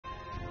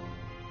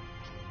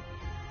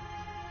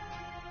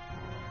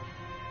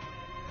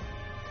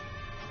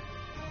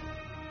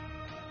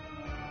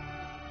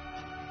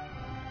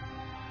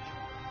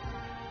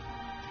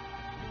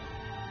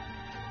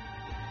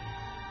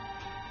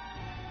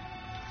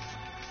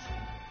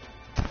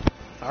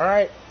All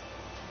right.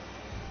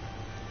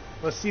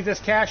 Let's see this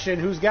cash in.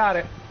 Who's got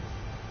it?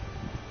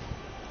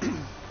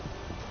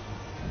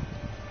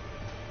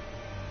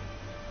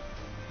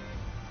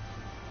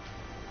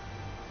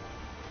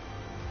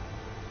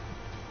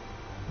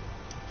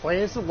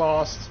 Play as the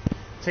lost.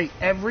 Take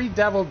every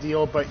devil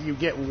deal, but you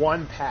get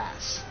one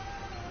pass.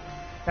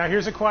 Now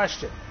here's a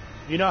question.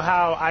 You know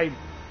how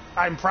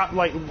I'm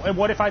like,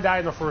 what if I die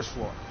on the first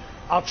floor?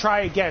 I'll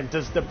try again.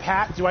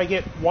 Do I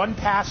get one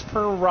pass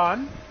per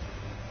run?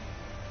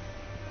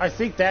 I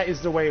think that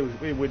is the way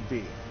it would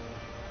be.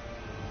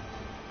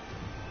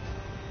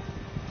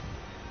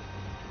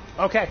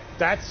 Okay,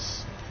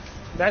 that's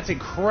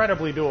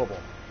incredibly doable.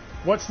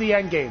 What's the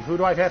end game? Who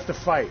do I have to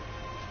fight?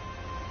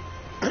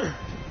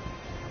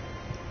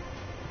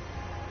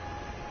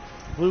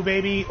 Blue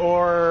Baby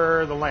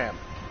or the Lamb?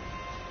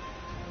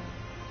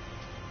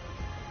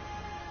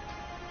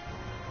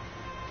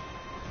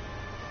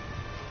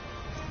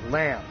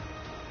 Lamb.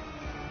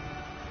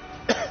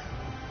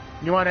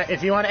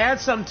 If you wanna add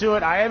something to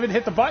it, I haven't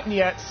hit the button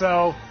yet,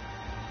 so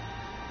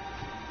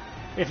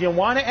if you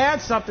want to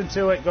add something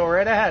to it, go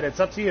right ahead. It's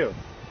up to you.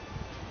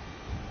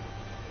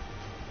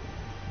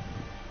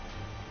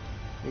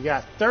 You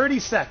got 30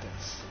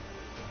 seconds.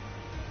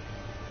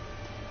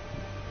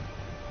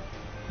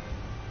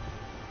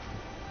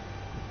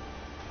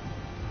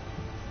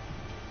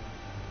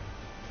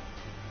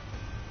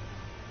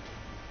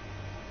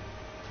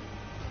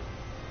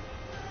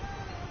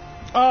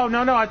 Oh,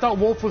 no, I thought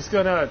Wolf was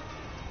gonna...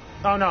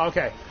 Oh, no,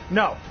 okay.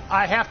 No,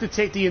 I have to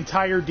take the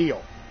entire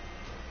deal.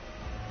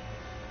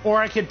 Or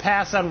I could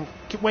pass on...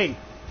 Wait.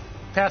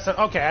 Pass on...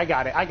 Okay, I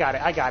got it.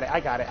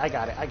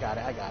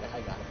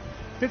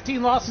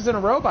 15 losses in a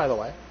row, by the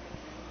way.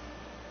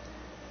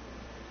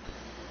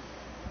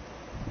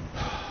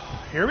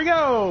 Here we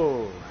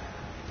go.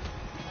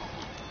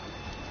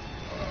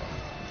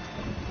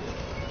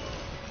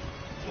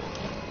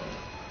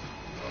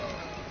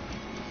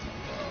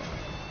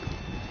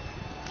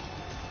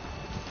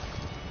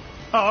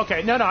 Oh,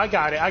 okay. No, I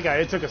got it.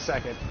 It took a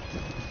second.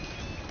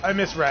 I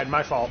misread.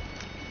 My fault.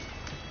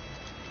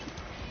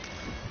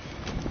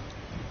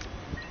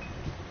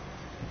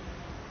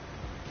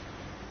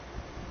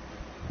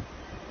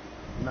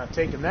 I'm not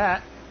taking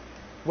that.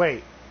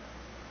 Wait.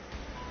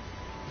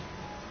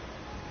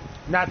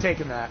 Not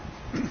taking that.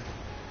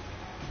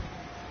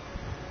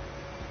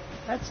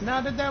 That's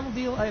not a devil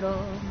deal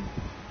item.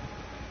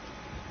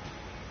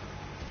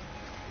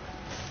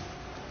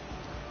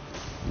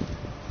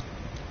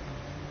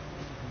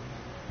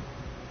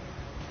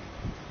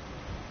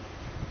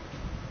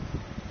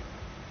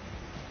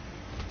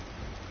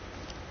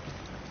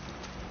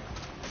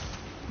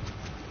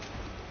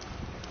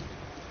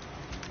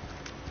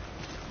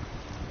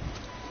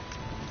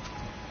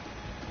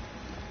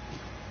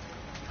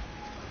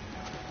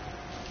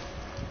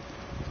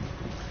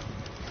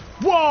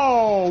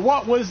 Whoa!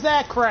 What was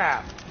that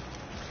crap?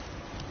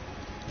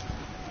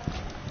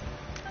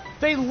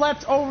 They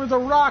leapt over the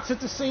rocks at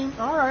the same...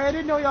 Alright, I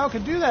didn't know y'all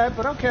could do that,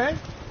 but okay.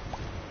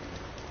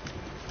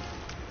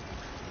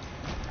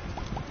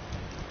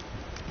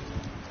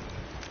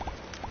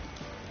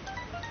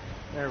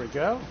 There we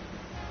go.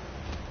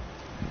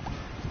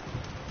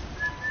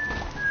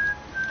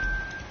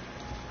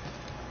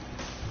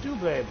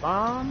 Double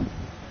bomb.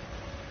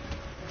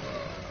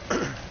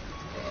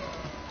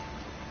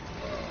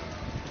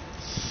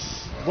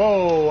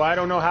 Whoa, I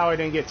don't know how I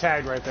didn't get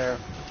tagged right there.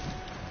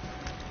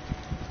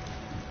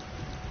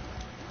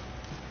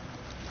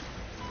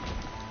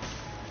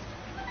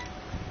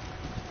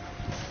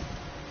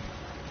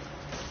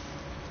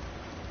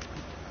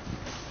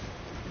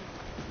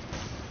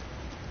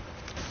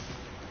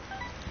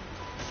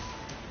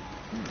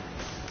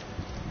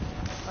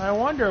 I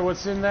wonder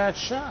what's in that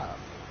shop.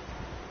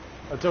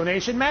 A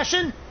donation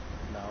machine?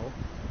 No.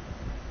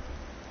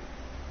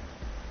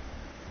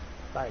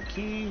 Buy a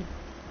key.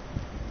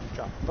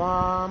 Drop a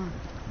bomb.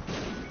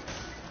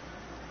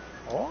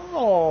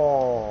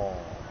 Oh.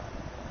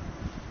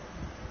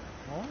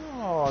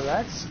 Oh,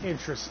 that's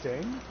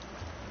interesting.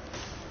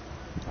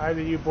 Either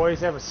you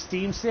boys have a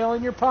Steam sale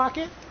in your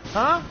pocket?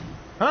 Huh?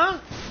 Huh?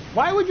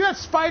 Why would you have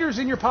spiders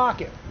in your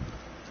pocket?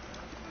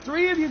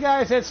 3 of you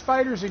guys had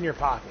spiders in your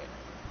pocket.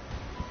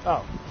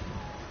 Oh.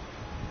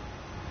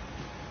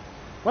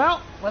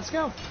 Well, let's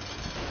go.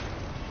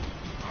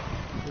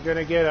 We're going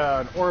to get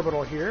an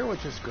orbital here,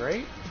 which is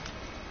great.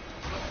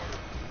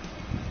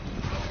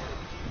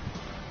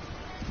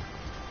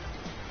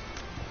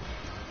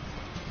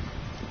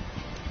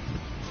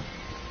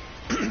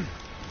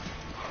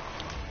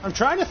 I'm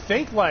trying to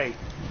think, like,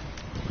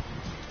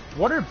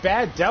 what are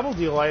bad Devil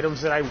Deal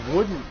items that I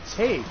wouldn't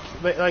take?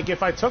 Like,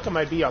 if I took them,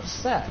 I'd be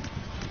upset.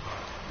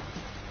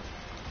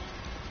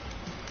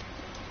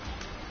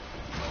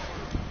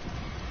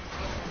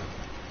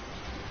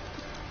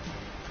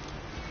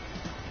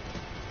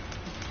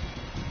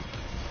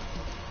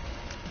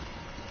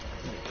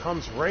 It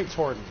comes right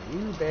toward me,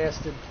 you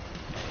bastard.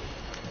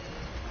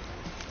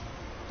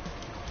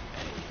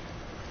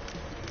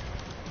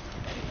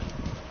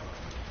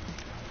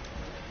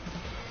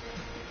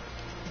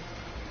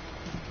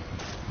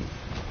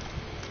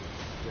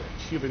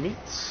 Cuban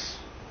meats.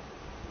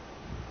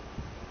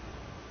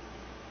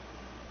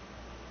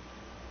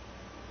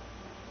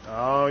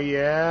 Oh,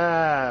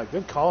 yeah.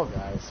 Good call,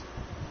 guys.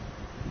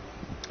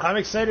 I'm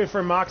excited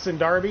for Mox and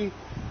Darby.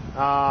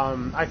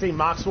 I think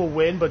Mox will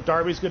win, but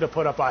Darby's going to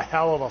put up a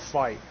hell of a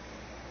fight.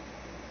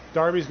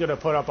 Darby's going to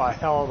put up a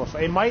hell of a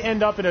fight. It might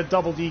end up in a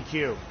double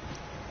DQ.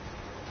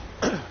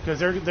 Because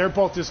they're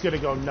both just going to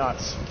go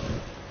nuts.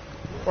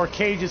 Or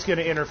Cage is going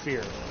to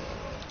interfere.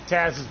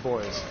 Taz's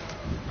boys.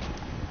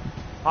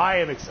 I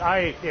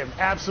am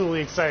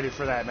absolutely excited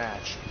for that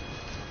match.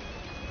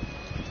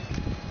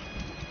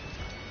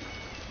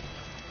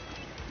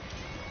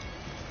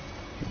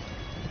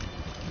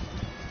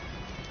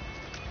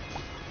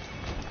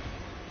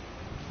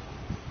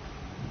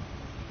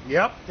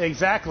 Yep,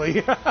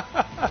 exactly.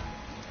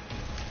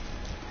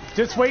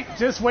 Just wait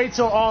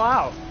till All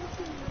Out.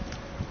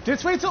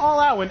 Just wait till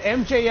All Out when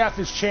MJF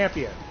is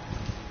champion.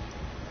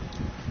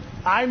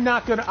 I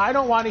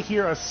don't want to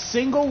hear a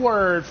single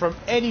word from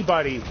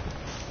anybody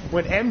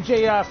when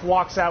MJF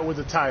walks out with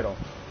the title.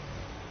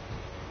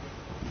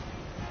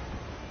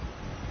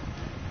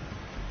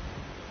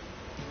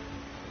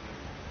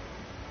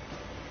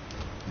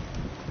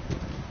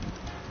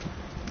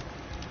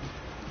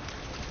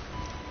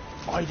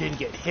 Oh, he didn't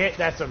get hit?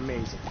 That's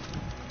amazing.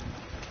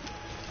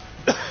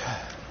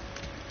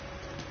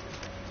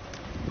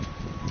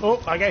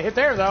 Oh, I got hit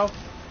there, though.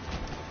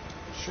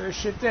 Sure as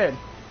shit did.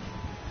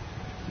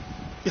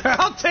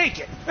 I'll take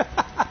it.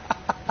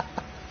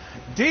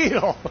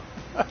 Deal.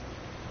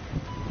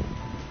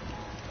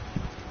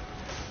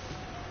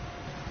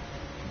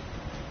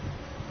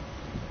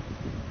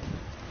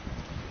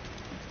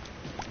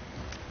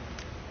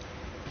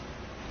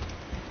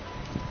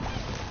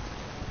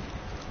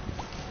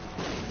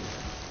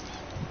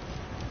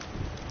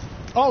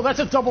 Oh, that's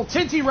a double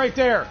tinty right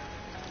there.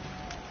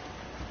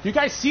 You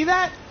guys see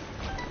that?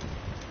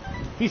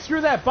 He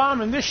threw that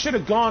bomb and this should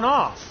have gone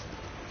off.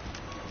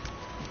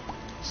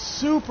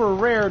 Super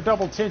rare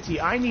double tinty.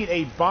 I need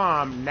a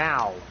bomb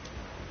now.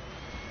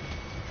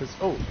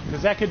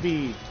 Because that could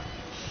be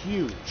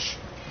huge.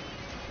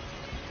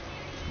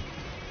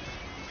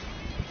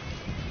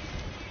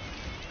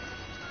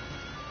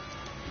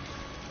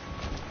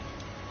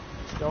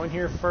 Let's go in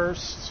here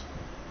first.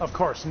 Of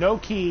course, no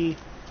key.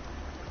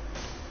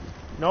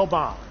 No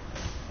bomb.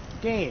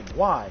 Game.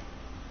 Why?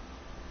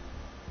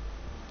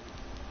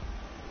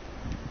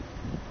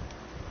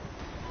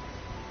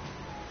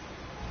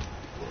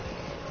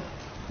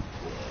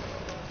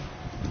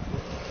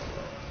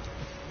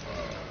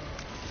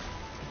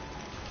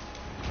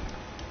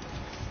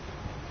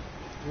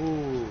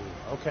 Ooh,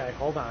 okay,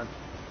 hold on.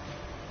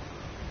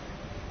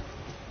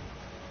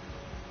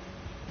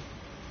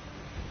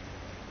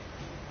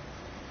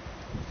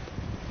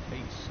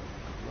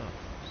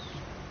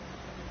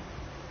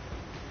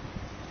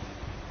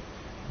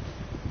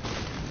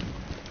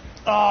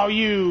 Oh,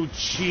 you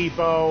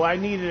cheapo. I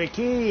needed a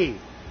key.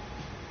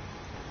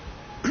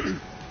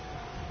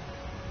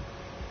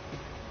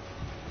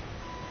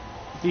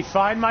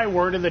 Define my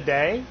word of the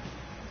day?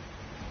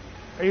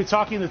 Are you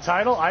talking the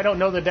title? I don't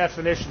know the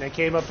definition. It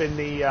came up in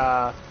the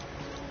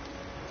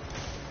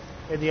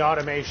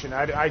automation.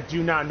 I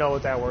do not know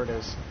what that word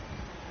is.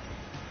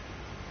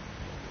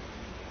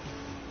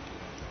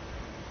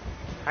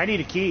 I need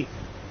a key.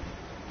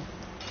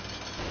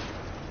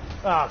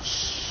 Oh,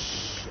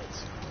 shit.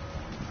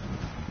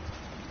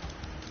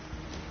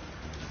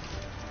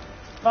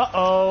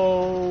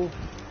 Uh-oh.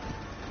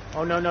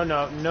 Oh, no, no,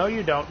 no. No,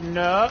 you don't.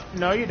 No,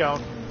 no, you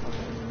don't.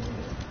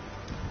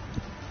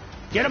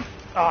 Get him.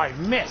 Oh, I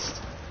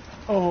missed.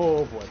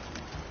 Oh, boy.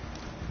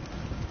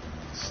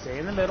 Stay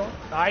in the middle.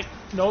 I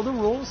know the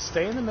rules.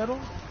 Stay in the middle.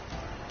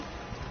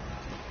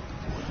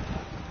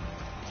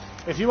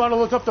 If you want to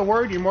look up the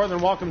word, you're more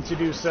than welcome to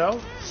do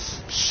so.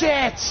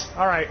 Shit!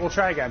 All right, we'll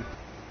try again.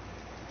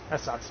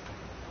 That sucks.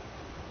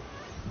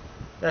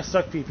 That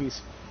sucked, peepees.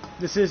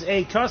 This is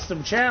a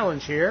custom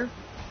challenge here.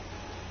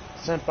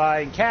 Sent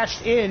by,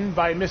 cashed in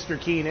by Mr.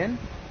 Keenan.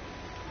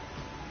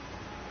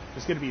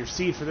 It's going to be your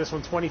seed for this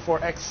one,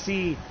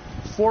 24XC.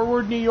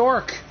 Forward New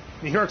York.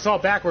 New York's all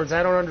backwards.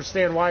 I don't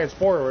understand why it's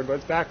forward, but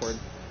it's backward.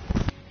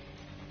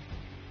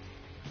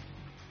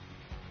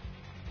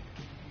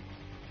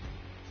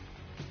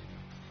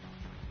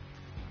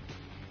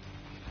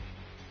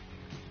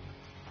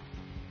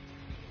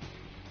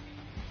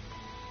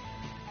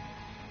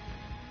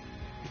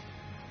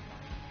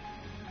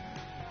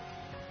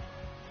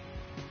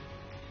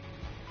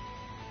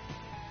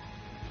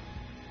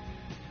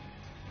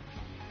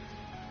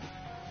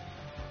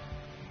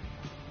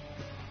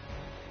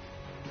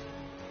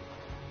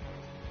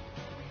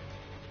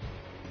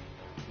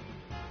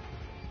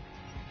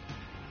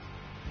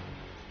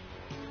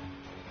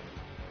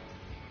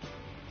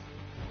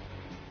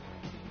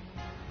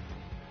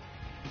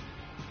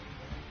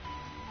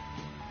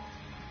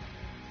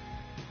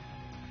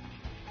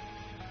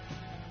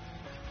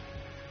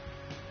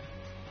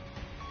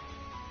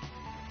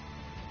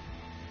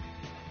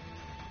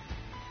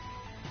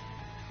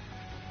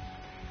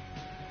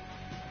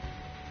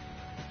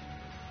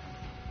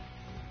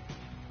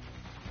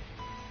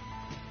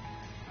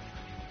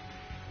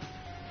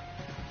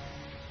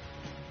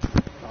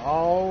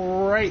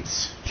 All right.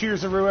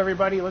 Cheers-a-roo,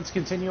 everybody. Let's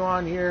continue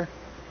on here.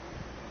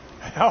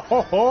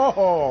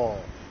 Oh,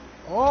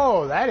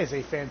 that is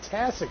a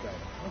fantastic item.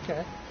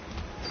 Okay.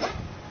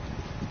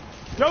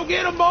 Go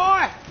get him,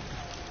 boy!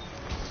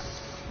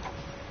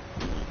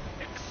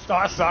 Oh,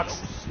 that sucks.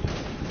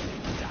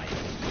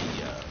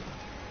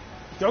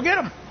 Go get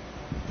him!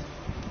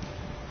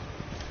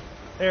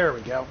 There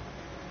we go.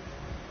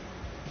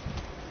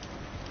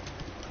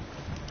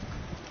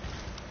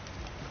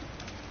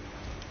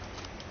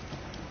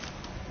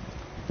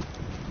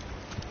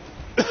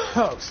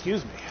 Oh,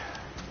 excuse me.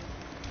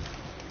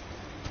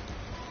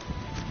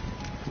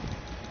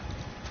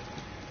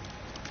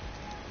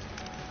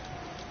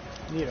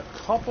 Need a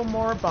couple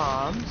more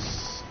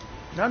bombs.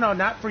 No,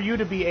 not for you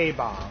to be a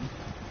bomb.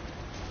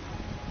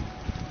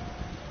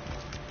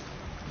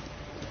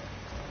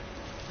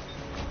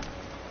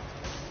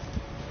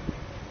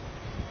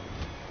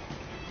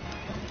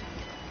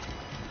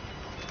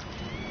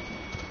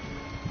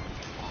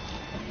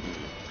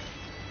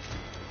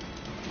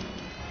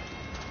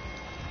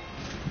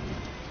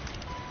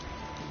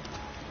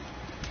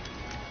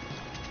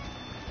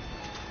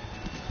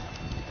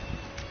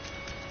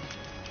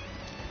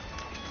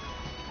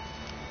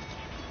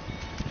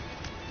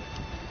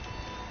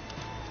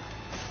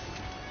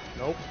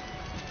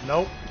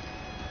 Nope.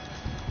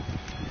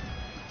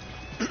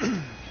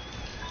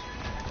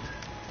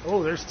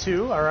 Oh, there's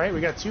two. All right, we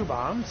got two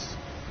bombs.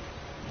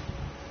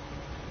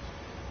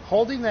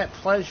 Holding that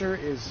pleasure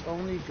is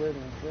only good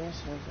in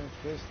this.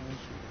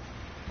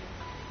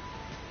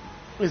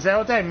 Is that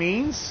what that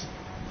means?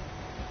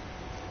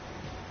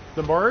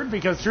 The word?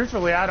 Because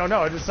truthfully, I don't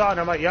know. I just saw it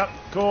and I'm like, yep,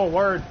 cool,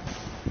 word.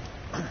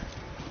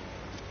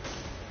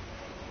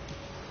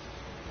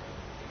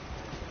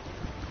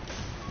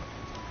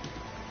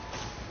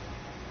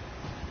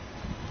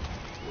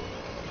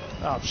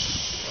 Oh,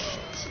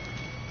 shit.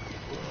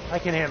 I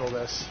can handle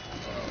this.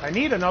 I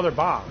need another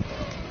bomb.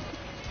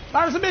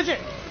 There's a midget!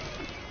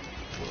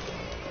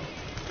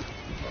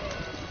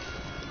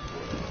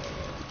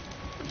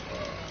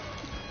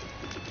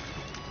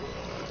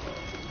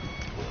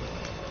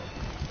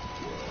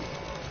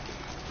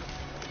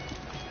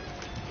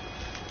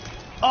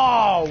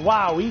 Oh,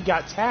 wow, he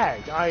got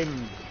tagged.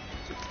 I'm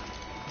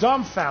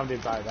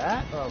dumbfounded by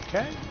that.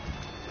 Okay.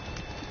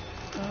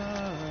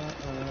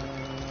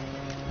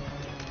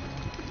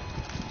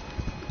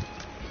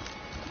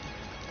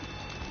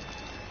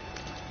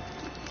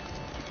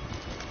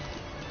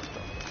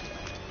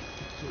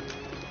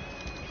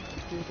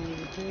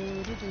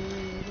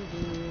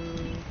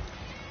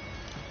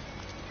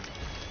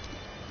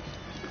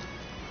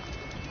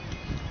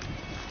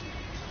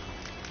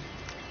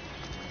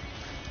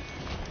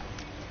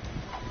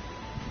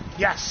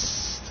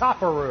 Yes!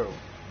 Topperoo.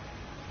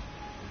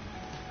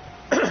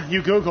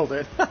 You Googled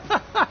it.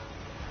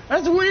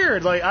 That's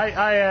weird. Like,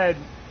 I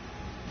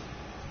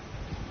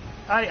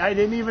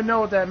didn't even know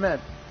what that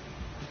meant.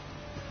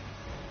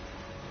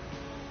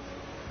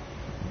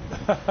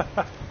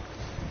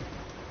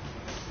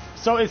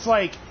 So it's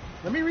like,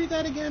 let me read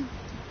that again.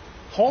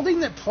 Holding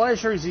that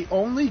pleasure is the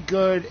only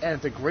good and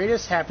the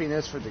greatest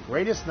happiness for the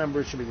greatest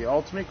number should be the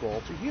ultimate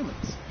goal to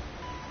humans.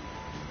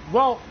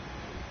 Well,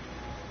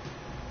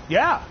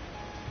 yeah.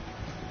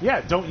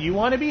 Yeah, don't you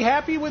want to be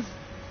happy with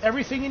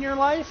everything in your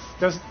life?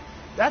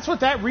 That's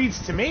what that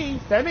reads to me.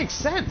 That makes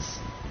sense.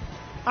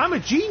 I'm a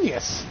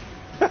genius.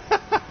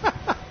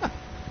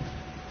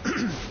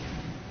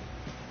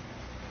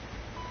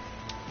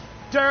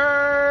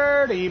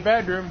 Dirty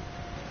bedroom.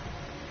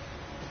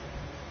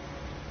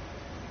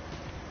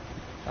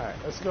 Alright,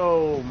 let's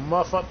go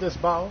muff up this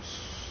boss.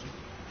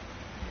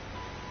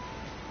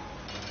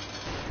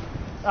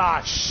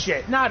 Ah,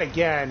 shit. Not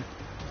again.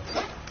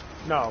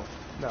 No.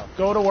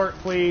 Go to work,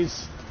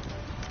 please.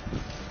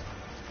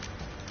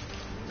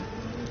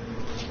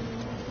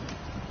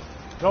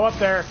 Go up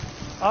there.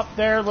 Up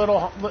there,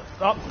 little...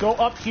 Go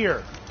up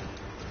here.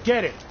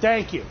 Get it.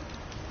 Thank you.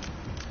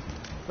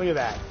 Look at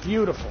that.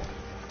 Beautiful.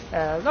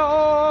 Hello!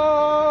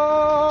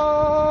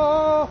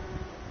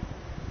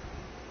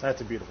 That's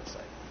a beautiful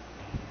sight.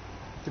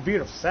 It's a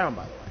beautiful sound,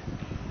 by the way.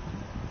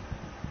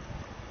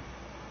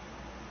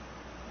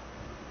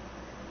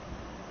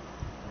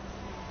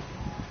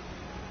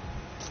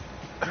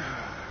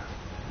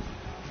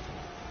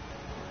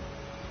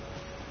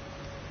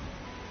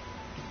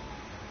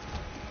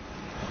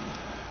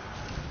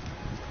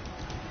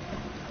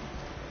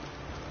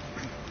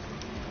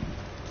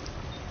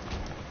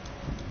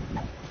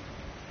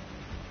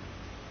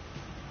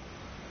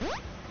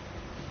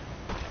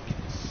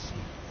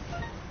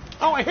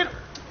 Oh, I hit him!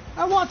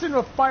 I launched into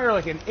a fire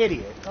like an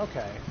idiot.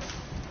 Okay.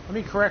 Let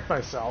me correct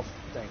myself.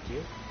 Thank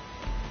you.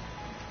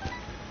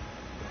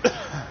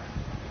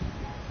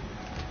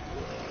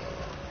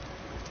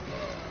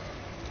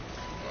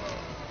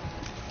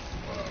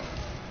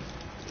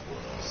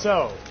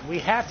 So, we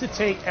have to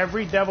take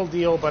every devil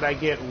deal, but I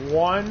get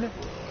one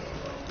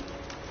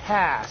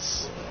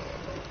pass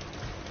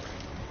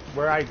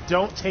where I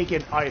don't take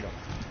an item.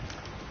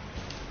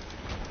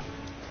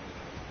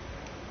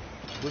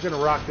 We're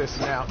gonna rock this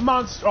now.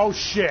 Monster! Oh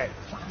shit!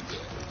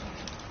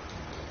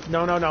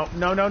 No, no, no,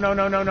 no, no, no,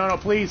 no, no, no, no!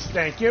 Please,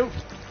 thank you.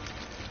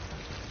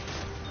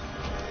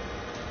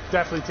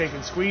 Definitely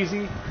taking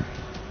Squeezy.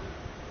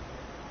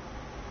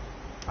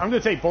 I'm gonna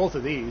take both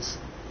of these.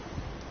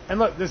 And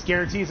look, this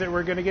guarantees that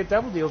we're gonna get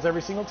double deals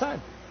every single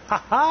time. Ha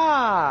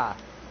ha!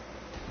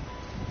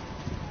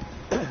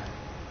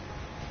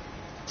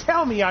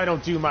 Tell me I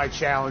don't do my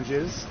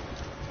challenges.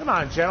 Come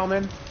on,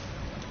 gentlemen.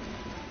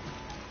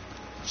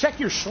 Check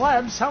your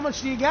schlebs. How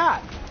much do you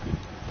got?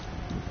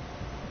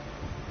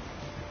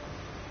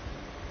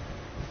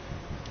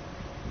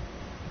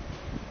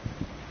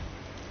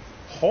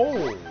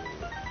 Oh,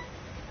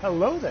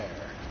 hello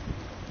there.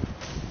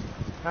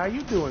 How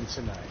you doing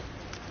tonight?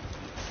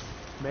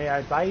 May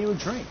I buy you a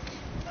drink?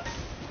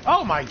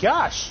 Oh my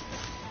gosh!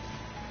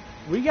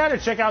 We gotta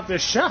check out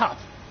this shop.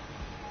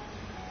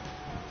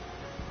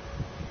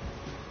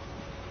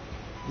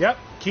 Yep,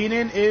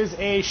 Keenan is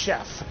a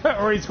chef.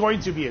 Or he's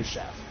going to be a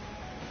chef.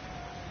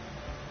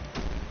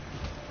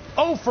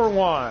 0 for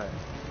 1.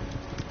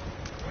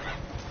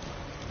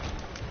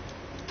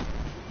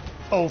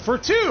 0 for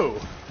 2.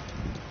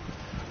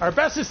 Our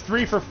best is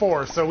 3 for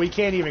 4, so we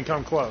can't even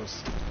come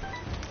close.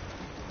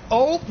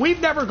 Oh, we've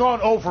never gone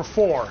 0 for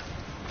 4.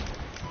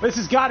 This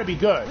has got to be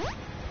good.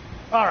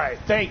 All right,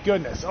 thank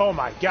goodness. Oh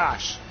my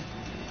gosh.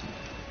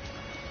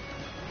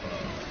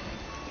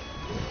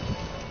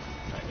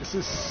 This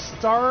is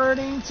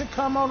starting to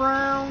come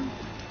around.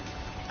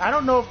 I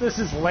don't know if this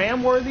is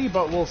lamb worthy,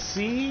 but we'll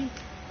see.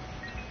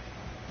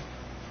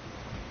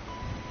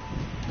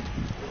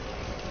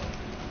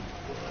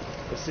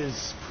 This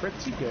is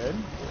pretty good.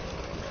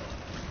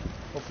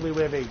 Hopefully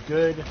we have a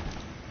good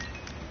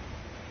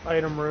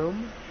item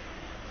room.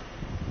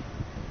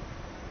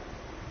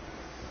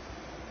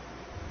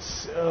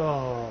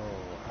 So,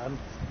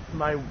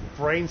 my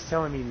brain's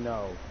telling me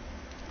no.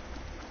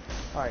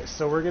 Alright,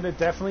 so we're going to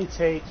definitely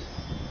take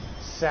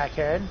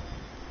Sackhead.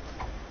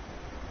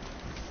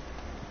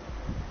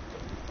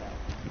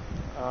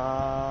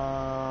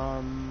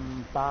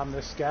 Bomb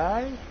this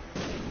guy.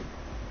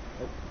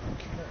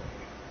 Okay.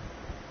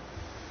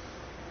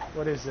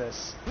 What is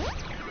this?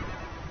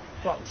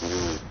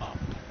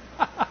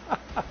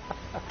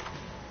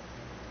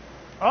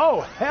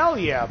 Oh, hell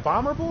yeah.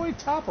 Bomber Boy,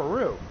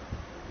 Topperoo.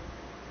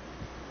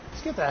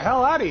 Let's get the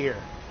hell out of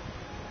here.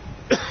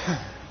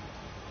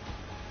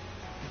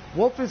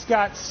 Wolf has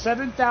got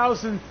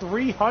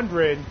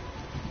 7,300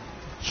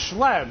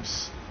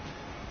 schlebs.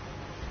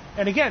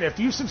 And again, if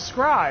you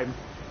subscribe,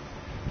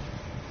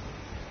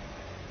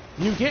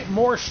 you get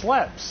more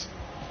schlebs.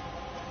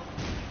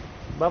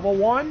 Level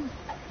 1.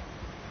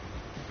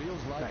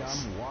 Feels like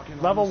Nice. I'm walking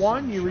on Level the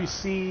 1, you sunshine.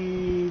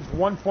 receive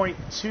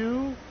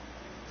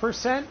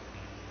 1.2%.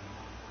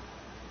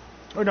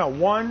 Or no,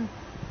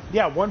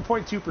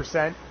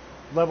 1.2%.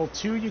 Level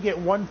 2, you get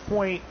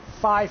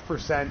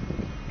 1.5%.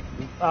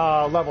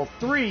 Level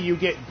 3, you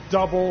get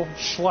double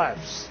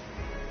schlebs.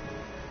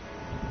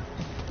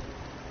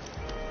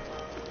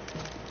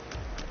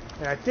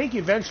 And I think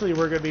eventually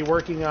we're going to be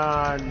working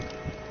on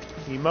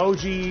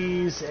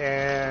emojis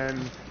and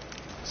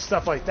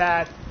stuff like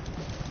that.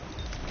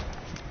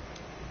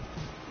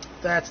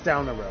 That's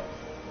down the road.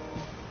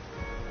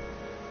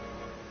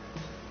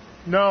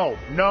 No,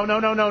 no, no,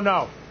 no, no,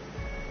 no.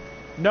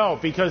 No,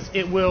 because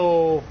it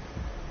will...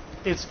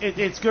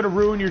 It's going to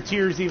ruin your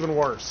tiers even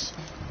worse.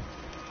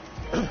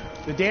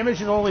 The damage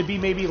will only be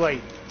maybe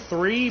like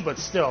 3, but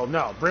still,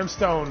 no.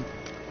 Brimstone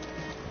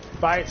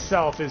by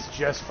itself is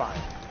just fine.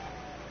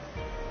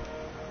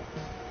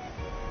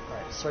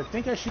 Alright, so I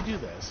think I should do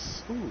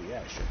this. Ooh,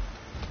 yeah, I should.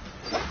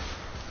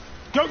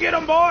 Go get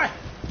him, boy!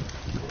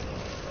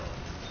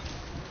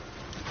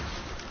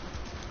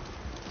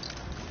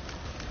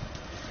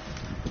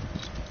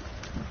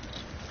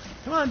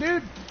 Come on,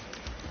 dude.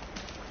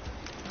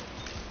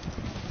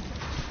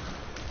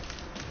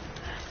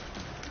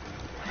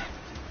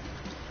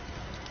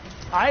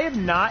 I have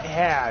not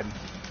had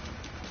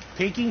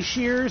pinking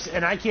shears,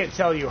 and I can't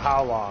tell you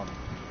how long.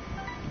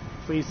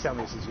 Please tell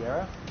me this is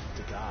Yara.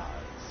 To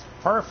gods.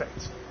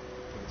 Perfect.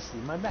 Let's see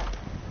my map.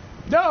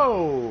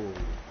 No!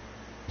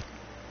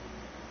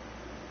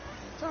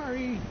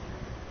 Sorry.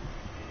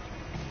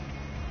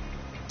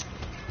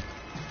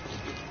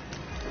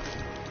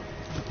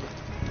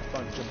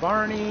 Bunch of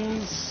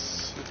Barneys.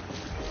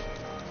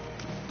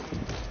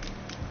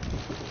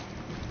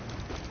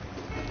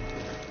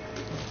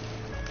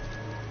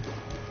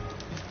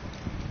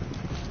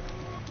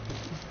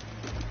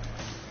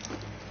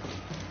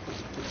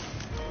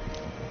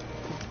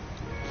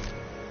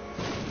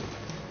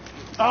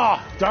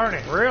 Oh, darn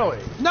it, really?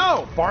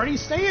 No,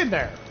 Barney's staying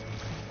there.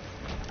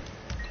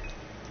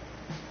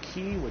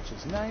 Key, which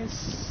is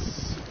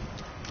nice.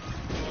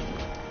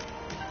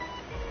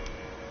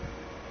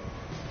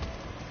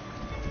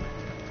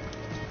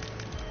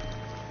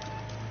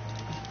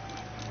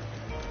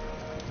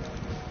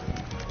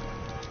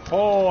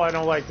 Oh, I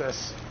don't like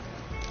this.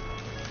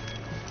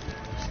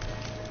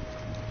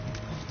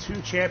 2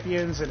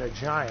 champions and a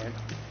giant.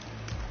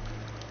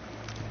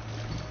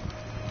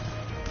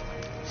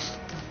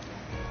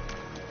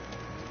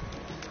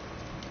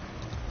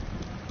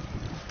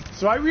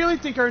 So I really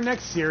think our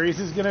next series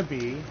is going to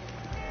be,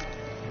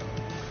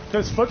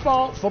 because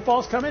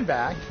football's coming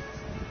back.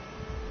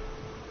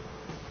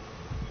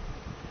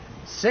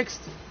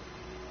 60.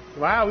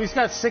 Wow, he's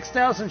got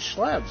 6,000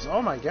 schlebs.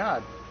 Oh my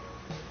God.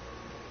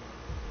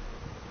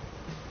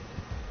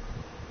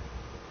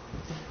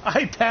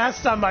 I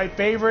passed on my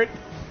favorite.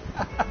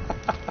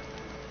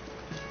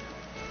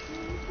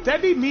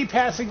 That'd be me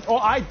passing. Oh,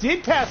 I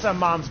did pass on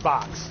Mom's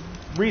Box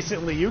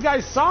recently. You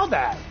guys saw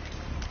that.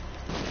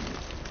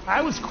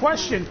 I was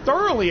questioned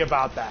thoroughly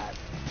about that.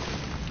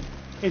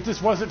 It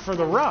just wasn't for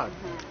the run.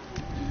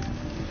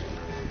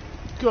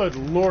 Good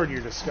Lord,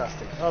 you're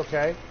disgusting.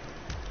 Okay.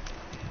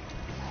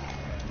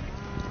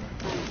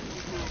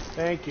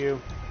 Thank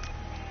you.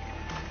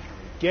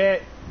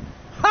 Get.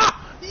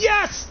 Ha!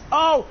 Yes!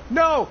 Oh,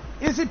 no!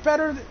 Is it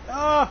better?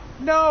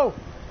 No!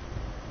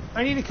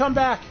 I need to come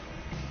back.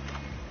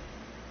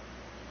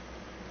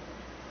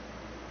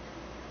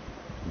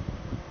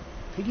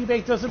 Piggy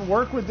bank doesn't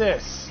work with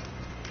this.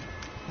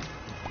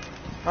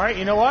 Alright,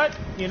 you know what?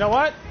 You know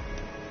what?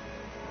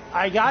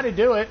 I gotta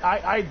do it.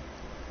 I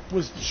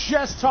was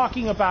just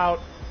talking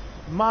about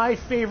my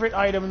favorite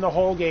item in the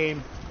whole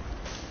game.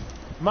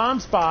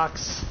 Mom's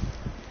Box.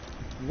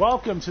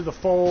 Welcome to the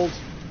fold.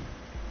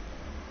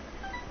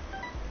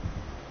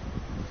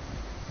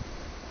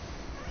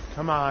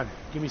 Come on.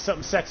 Give me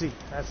something sexy.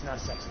 That's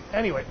not sexy.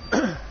 Anyway.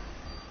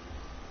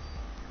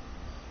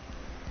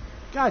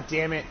 God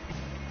damn it.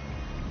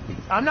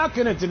 I'm not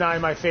going to deny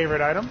my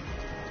favorite item.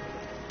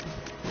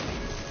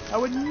 I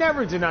would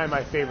never deny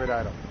my favorite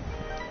item.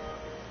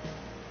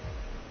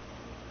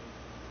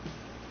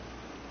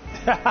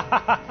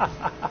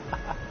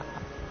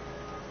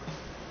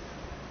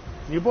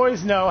 You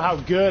boys know how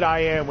good I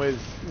am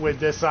with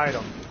this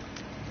item.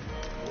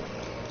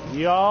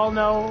 Y'all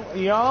know.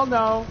 Y'all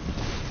know.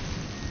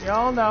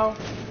 Y'all know.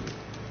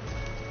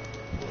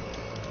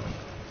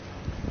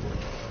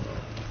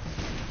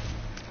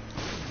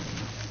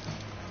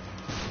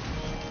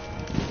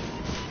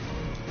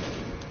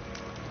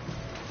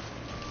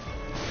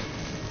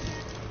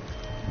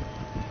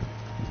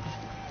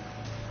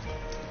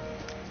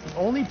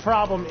 The only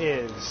problem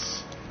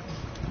is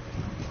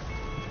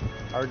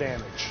our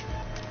damage.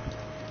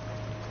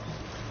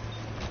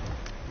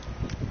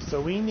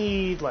 So we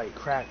need, like,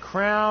 crack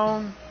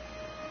crown.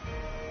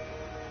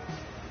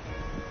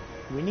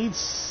 We need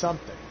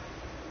something.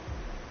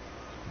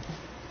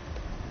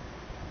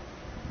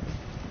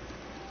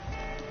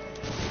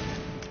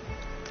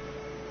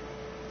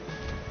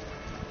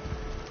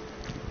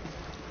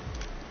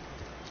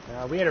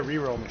 We had a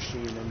reroll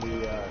machine in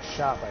the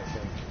shop, I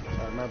think, if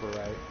I remember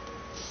right.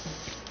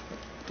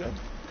 Good,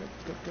 good,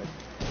 good, good.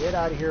 Get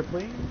out of here,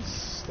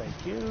 please. Thank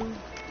you.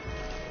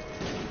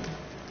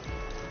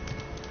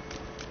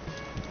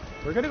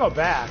 We're gonna go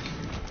back.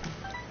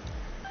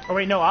 Oh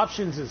wait, no.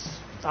 Options is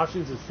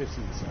 15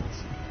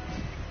 cents.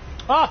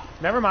 Oh,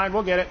 never mind.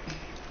 We'll get it.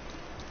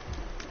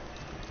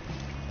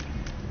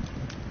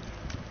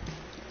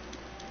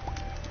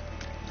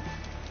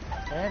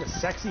 And a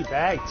sexy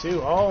bag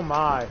too. Oh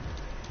my.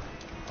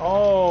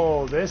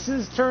 Oh, this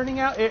is turning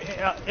out.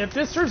 If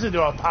this turns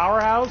into a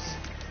powerhouse,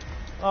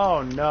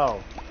 oh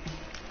no.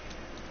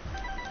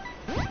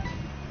 All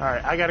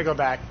right, I gotta go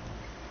back.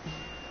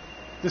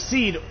 The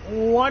seed,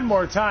 one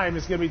more time,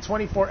 is going to be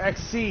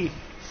 24XC,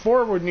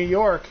 Forward, New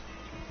York.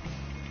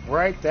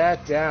 Write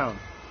that down.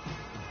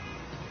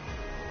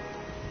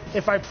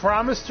 If I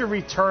promise to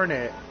return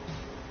it,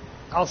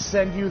 I'll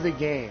send you the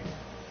game.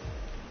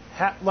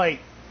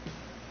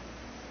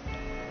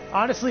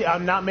 Honestly,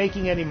 I'm not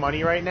making any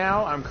money right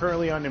now. I'm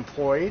currently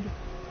unemployed.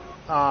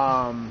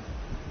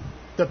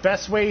 The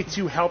best way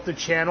to help the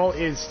channel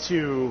is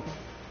to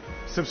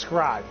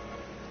subscribe.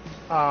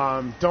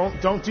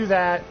 Don't do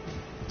that.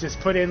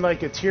 Just put in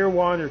like a tier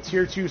 1 or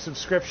tier 2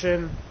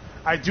 subscription.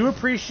 I do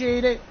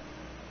appreciate it,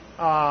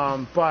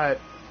 but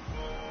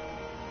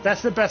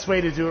that's the best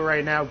way to do it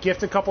right now.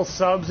 Gift a couple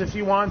subs if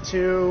you want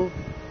to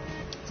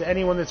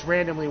anyone that's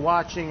randomly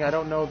watching. I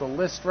don't know the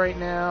list right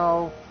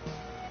now.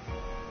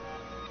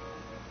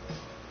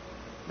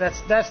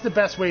 That's the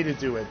best way to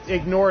do it.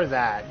 Ignore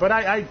that. But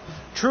I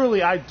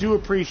truly do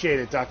appreciate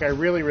it, Duck. I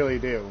really, really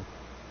do.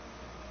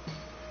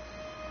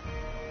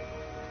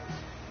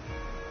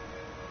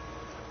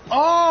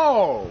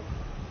 Oh!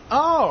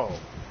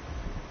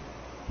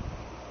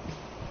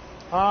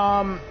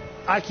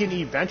 I can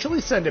eventually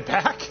send it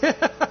back.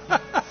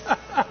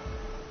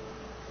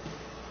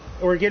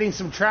 We're getting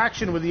some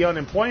traction with the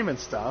unemployment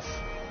stuff.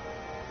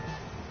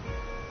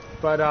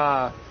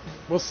 But,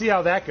 we'll see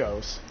how that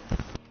goes.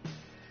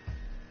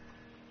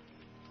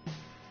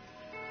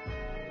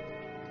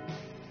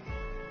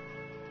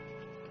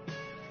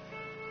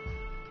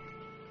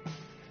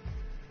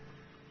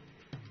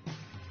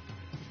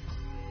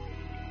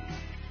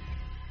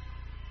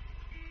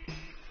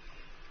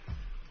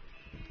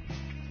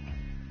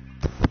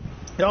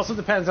 It also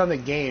depends on the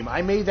game.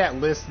 I made that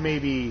list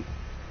maybe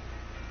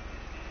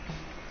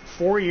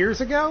 4 years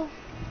ago.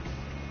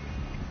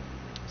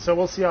 So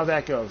we'll see how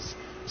that goes.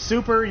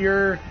 Super,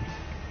 you're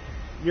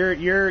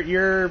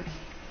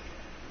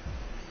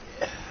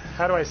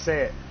how do I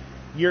say it?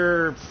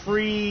 Your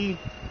free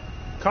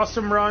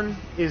custom run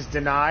is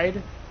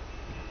denied.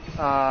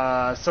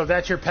 So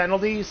that's your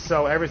penalty,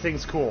 so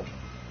everything's cool.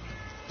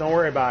 Don't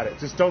worry about it.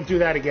 Just don't do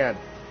that again.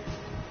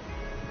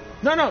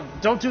 No,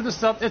 don't do the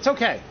stuff. It's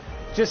okay.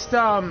 Just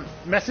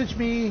message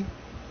me.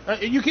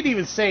 You can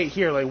even say it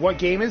here, like, what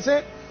game is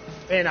it?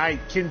 And I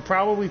can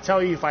probably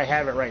tell you if I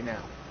have it right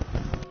now.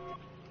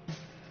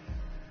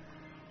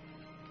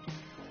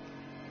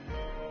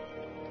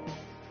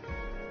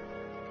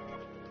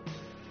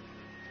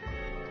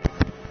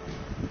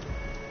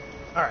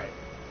 Alright.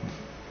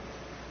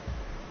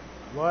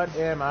 What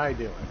am I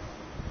doing?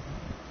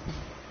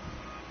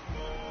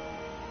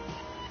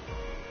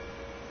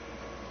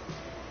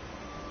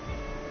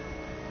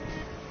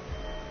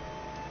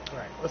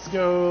 Alright, let's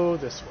go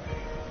this way.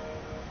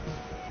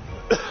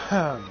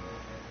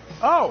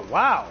 Oh,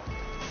 wow.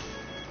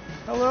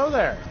 Hello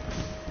there.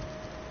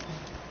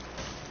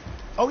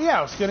 Oh, yeah,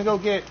 I was going to go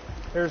get...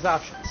 There's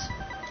options.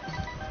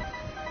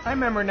 I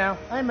remember now.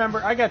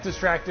 I got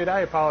distracted.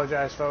 I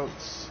apologize,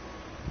 folks.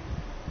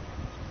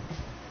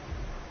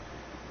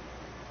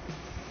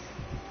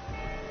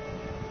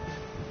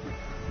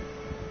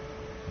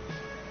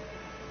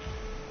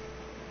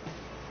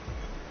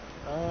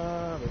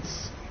 Let's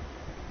see.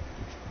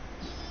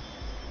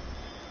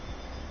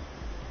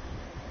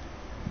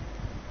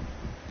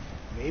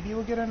 Maybe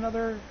we'll get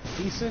another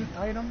decent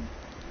item.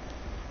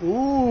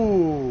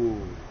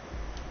 Ooh.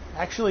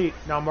 Actually,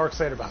 now I'm more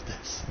excited about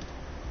this.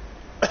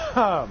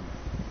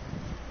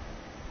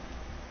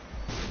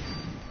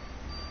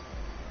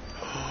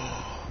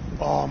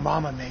 Oh,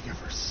 Mama Mega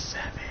for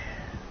 7.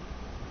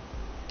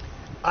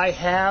 I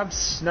have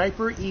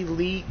Sniper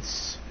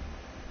Elite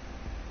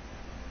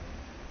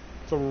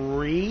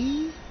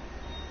 3,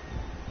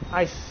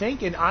 I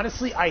think, and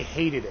honestly, I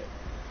hated it.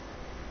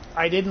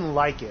 I didn't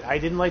like it. I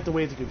didn't like the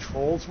way the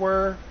controls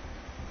were.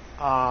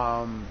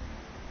 I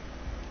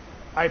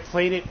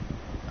played it.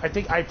 I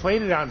think I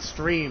played it on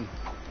stream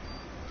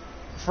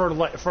for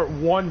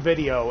one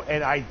video,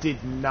 and I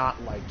did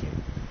not like it.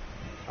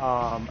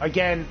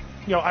 Again,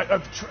 you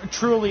know,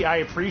 truly, I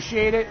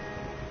appreciate it,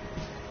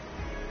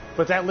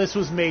 but that list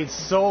was made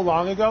so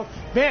long ago.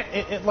 Man,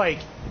 it like,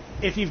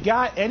 if you've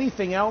got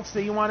anything else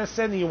that you want to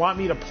send that you want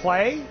me to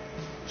play,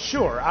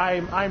 sure,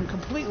 I'm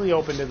completely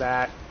open to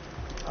that.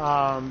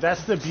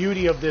 That's the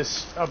beauty of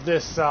this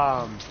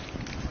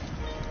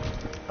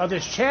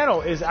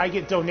channel, is I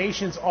get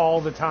donations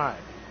all the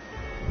time.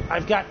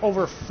 I've got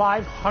over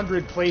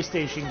 500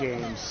 PlayStation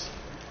games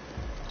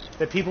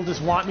that people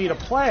just want me to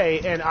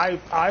play, and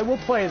I will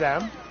play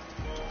them.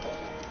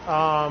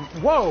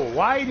 Whoa,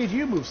 why did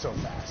you move so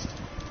fast?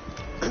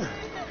 You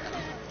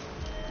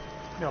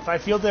know, if I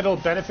feel that it'll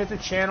benefit the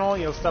channel,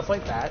 you know, stuff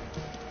like that.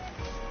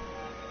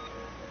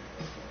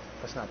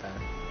 That's not bad.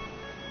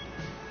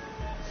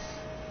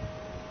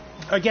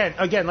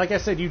 Again, like I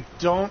said, you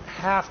don't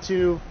have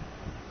to.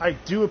 I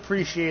do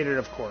appreciate it,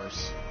 of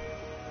course.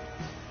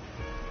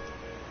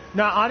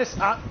 Now,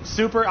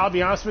 Super, I'll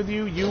be honest with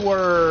you, you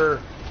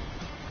were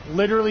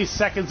literally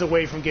seconds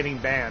away from getting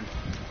banned.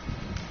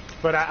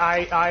 But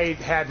I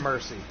had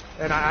mercy,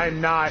 and I'm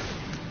not.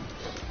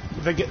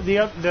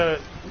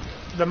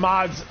 The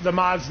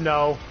mods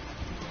know.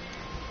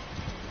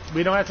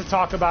 We don't have to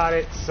talk about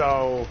it,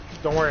 so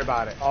don't worry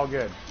about it. All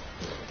good.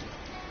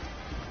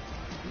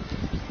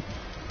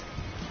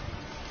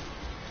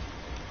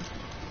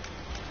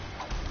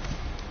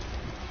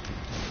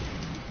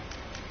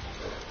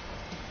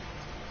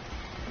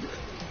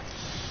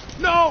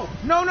 No!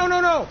 No, no,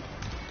 no, no!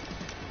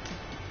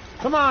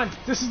 Come on!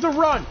 This is the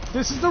run!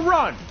 This is the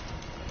run!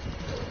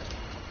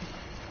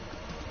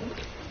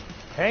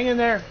 Hang in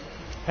there.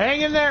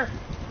 Hang in there.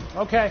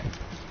 Okay.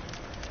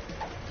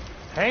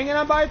 Hanging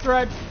on by a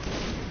thread.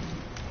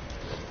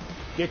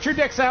 Get your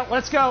dicks out.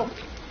 Let's go.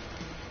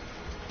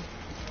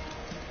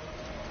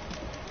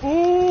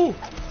 Ooh.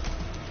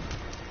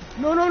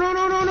 No, no, no,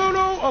 no, no, no,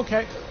 no.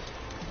 Okay.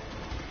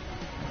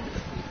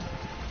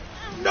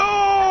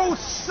 No,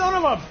 son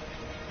of a...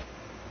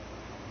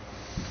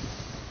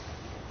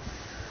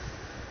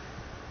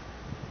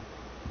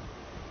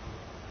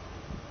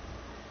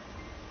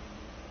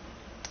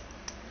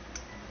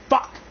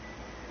 Fuck.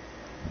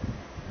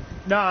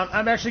 No,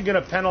 I'm actually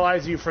going to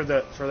penalize you for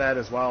that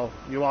as well.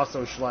 You lost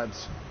those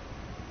schlebs.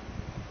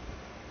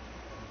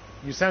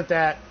 You sent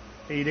that,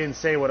 and you didn't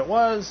say what it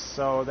was,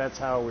 so that's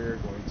how we're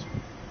going to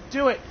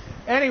do it.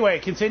 Anyway,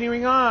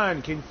 continuing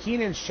on.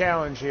 Keenan's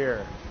challenge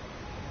here.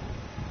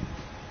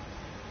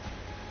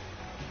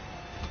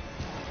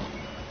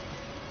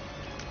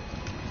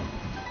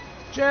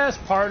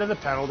 Just part of the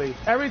penalty.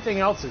 Everything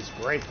else is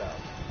great, though.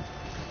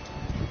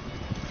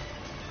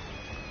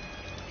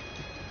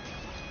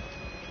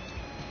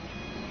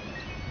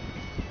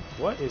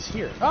 What is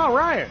here? Oh,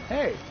 Ryan.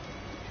 Hey.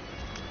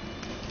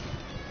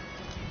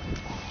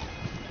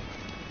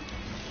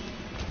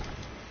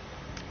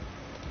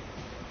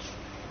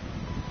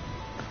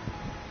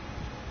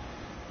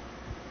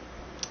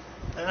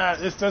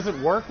 This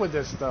doesn't work with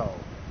this, though.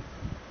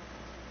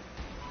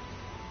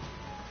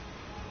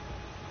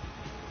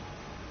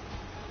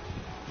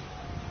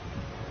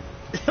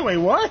 Wait,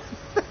 what?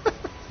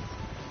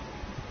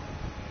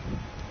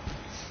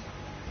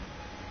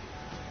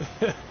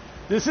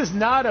 This is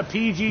not a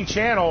PG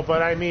channel,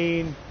 but I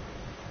mean,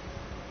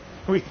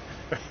 we're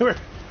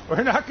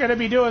not going to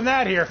be doing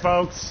that here,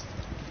 folks.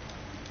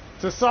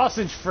 It's a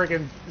sausage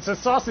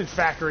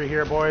factory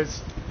here, boys.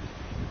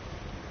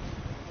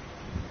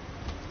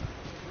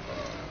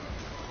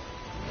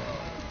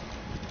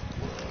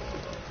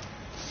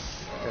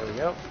 There we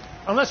go.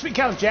 Unless we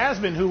count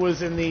Jasmine, who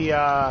was in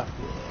the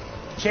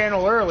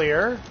channel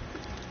earlier.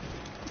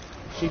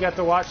 She got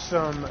to watch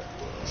some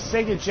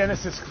Sega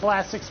Genesis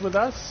classics with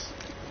us.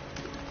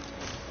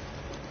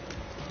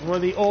 One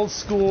of the old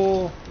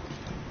school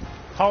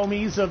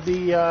homies of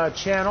the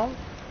channel.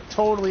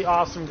 Totally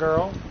awesome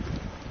girl.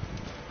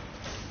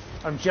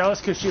 I'm jealous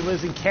because she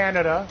lives in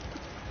Canada.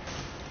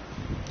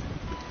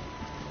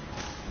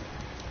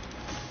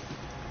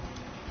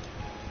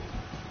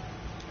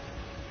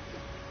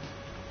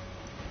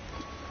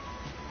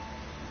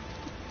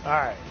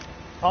 Alright.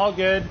 All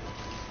good.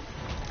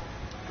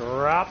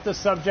 Drop the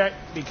subject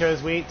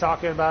because we ain't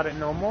talking about it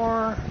no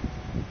more.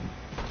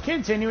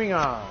 Continuing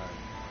on.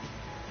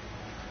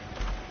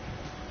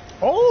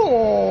 Oh!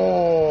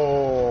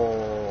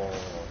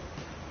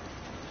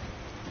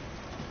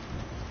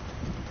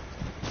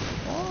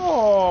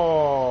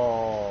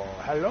 Oh!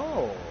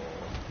 Hello.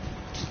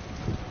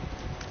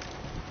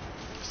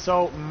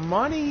 So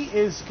money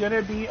is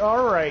gonna be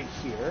alright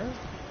here.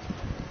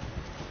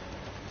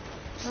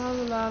 La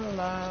la la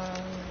la.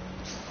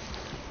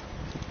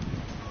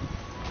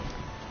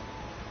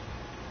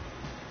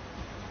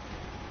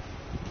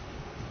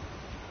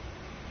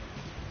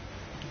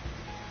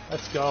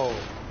 Let's go.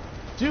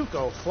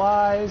 Duco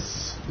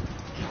flies.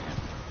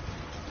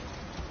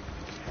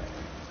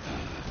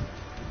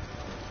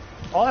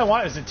 All I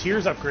want is a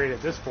tiers upgrade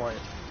at this point.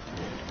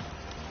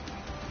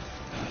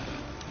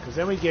 Because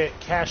then we get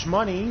cash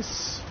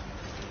monies.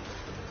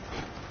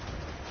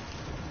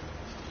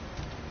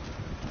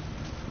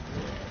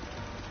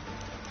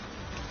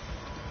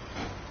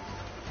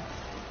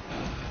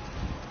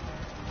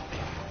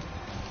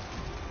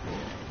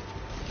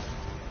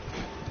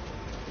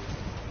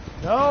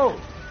 No!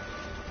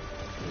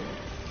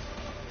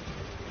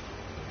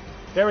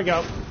 There we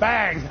go.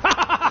 Bang!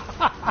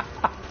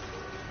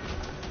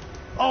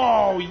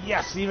 Oh,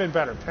 yes! Even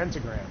better.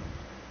 Pentagram.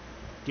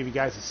 Give you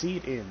guys a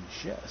seat in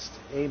just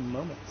a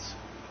moment.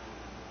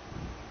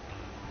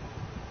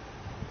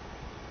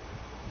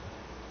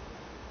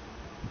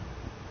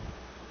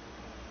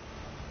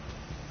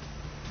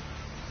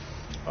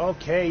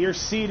 Okay, your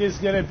seat is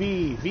going to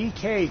be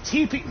VK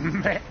TP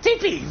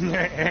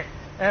TP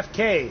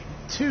FK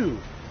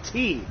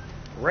 2T.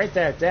 Write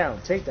that down.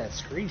 Take that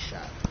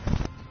screenshot.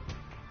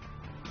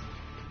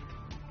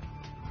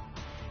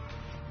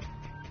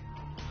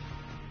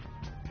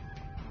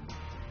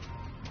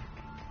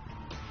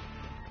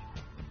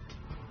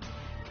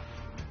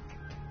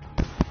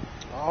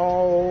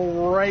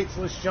 All right,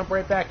 so let's jump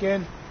right back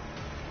in.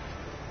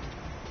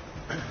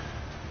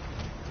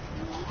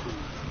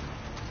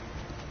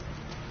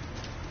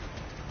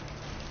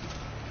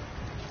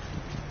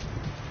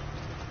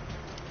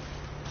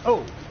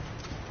 Oh.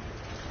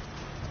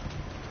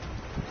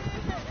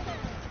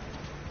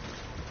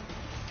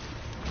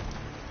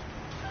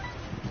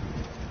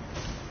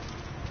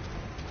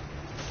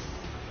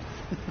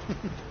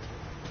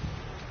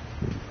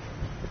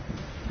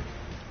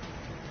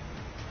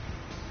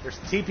 There's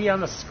TP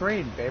on the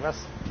screen,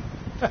 Davis.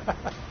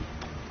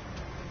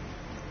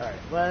 Alright,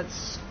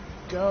 let's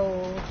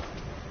go.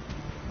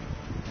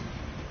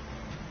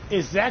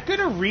 Is that going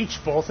to reach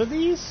both of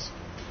these?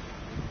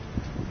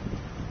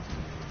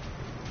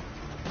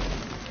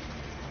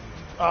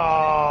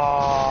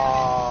 Oh.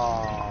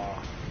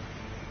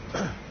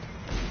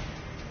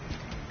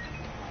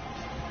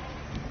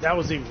 That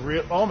was a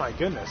real... Oh my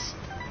goodness.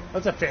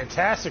 That's a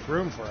fantastic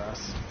room for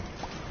us.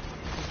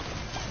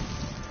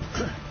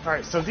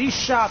 Alright, so these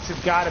shots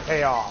have got to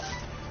pay off.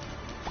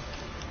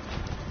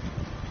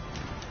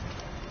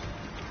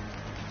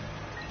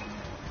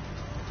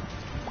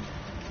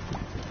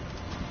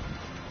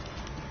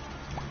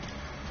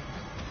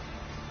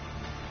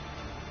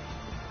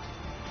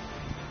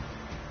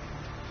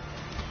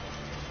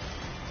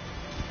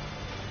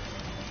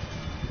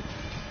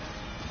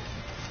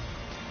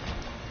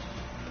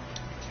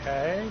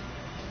 Okay.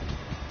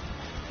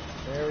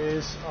 There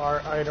is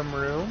our item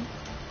room.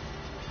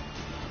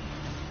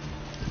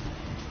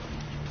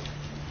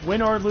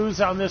 Win or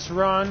lose on this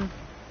run.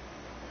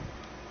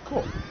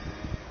 Cool.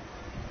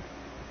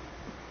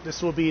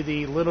 This will be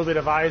the little bit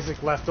of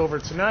Isaac left over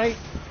tonight.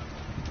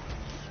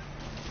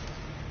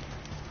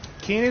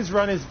 Keenan's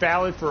run is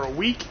valid for a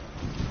week.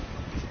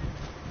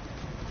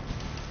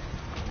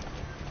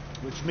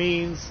 Which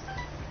means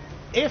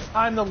if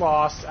I'm the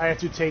lost, I have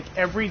to take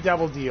every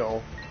double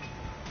deal.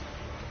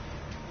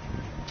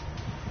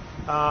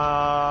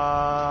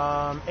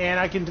 And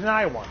I can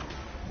deny one.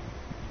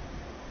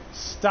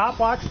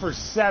 Stopwatch for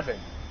 7.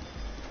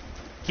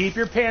 Keep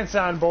your pants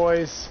on,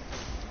 boys.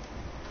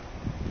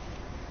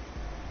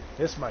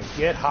 This might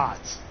get hot.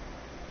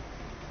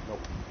 Nope.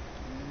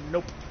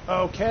 Nope.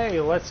 Okay,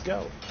 let's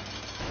go.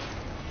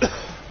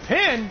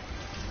 Pin,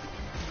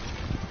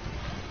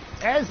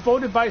 as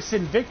voted by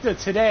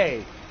Sinvicta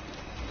today,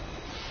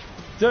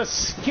 the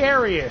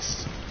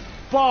scariest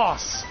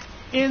boss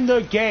in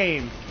the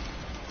game.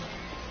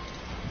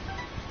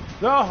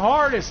 The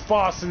hardest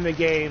boss in the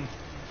game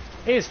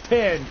is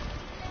Pin.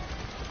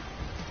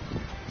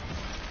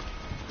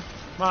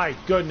 My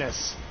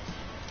goodness.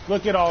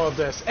 Look at all of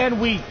this.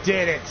 And we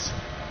did it.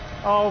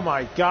 Oh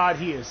my god,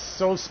 he is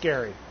so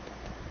scary.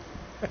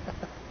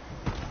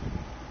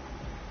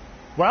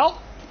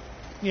 Well,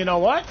 you know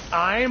what?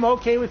 I'm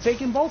okay with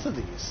taking both of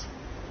these.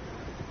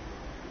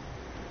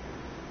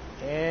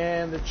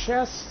 And the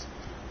chest,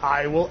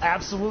 I will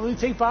absolutely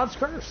take Bob's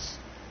Curse.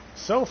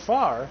 So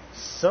far,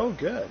 so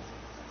good.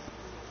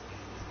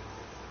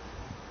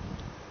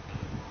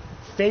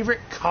 Favorite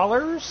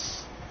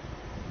colors?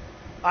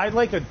 I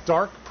like a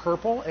dark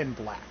purple and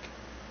black.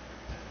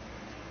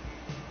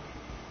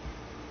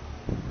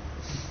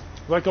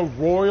 Like a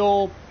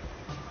royal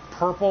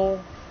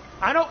purple.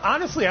 I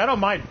don't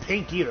mind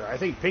pink either. I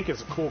think pink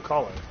is a cool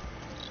color.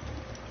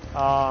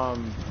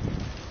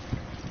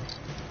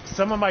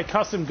 Some of my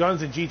custom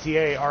guns in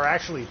GTA are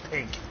actually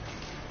pink.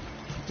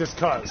 Just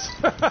cuz.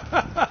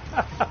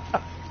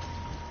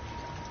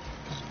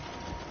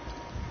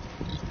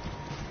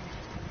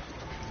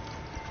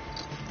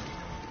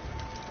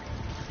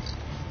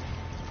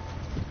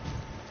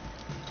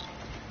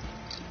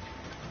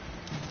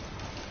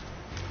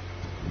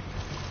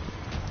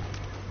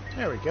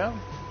 There we go.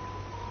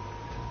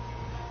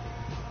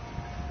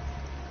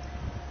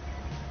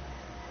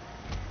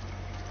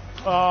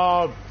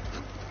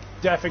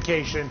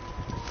 Defecation.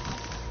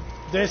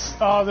 This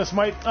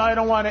might, I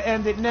don't want to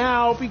end it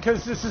now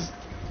because this is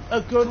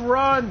a good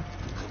run.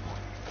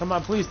 Come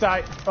on, please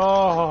die.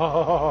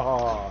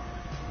 Oh.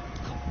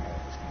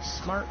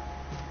 Smart.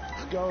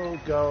 Go,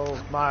 go.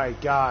 My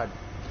God.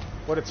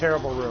 What a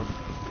terrible room.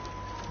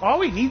 All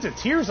we need is a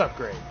Tears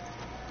upgrade.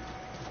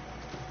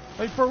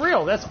 Like, for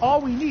real, that's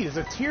all we need is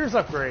a Tears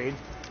upgrade.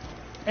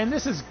 And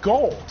this is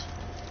gold.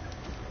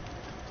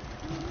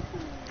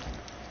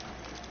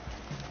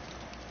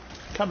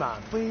 Come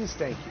on, please.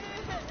 Thank you.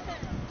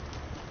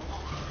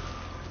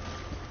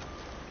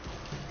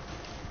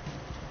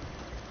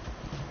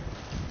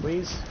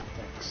 Please.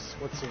 Thanks.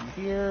 What's in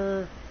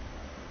here?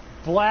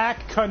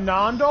 Black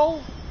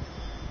Canondal?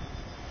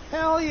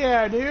 Hell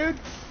yeah, dude.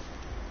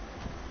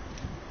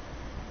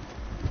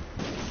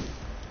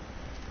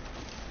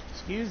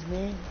 Excuse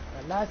me.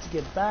 I'd like to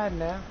get by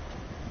now.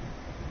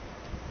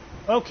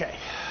 Okay.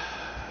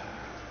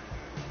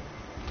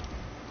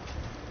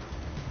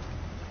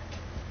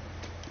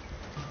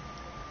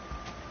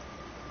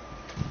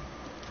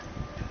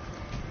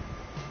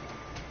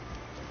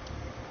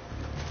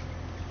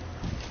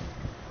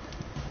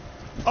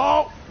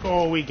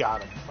 Oh, we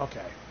got him.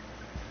 Okay.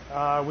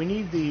 We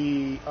need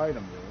the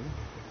item room.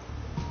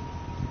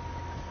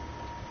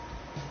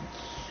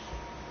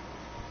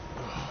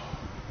 Oh,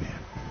 man.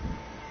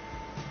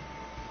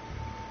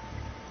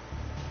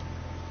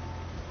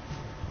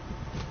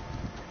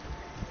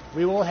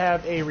 We will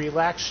have a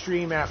relaxed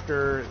stream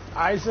after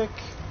Issac.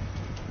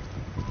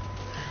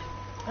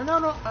 I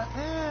don't know.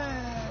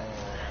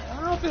 I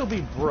don't know if it'll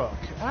be Brooke.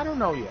 I don't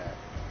know yet.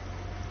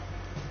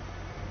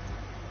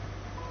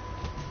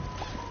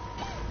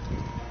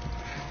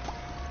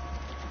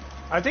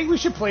 I think we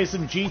should play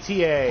some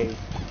GTA,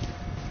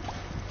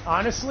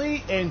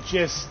 honestly, and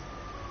just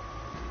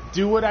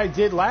do what I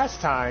did last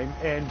time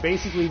and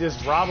basically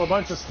just rob a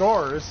bunch of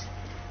stores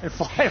and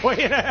fly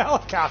away in a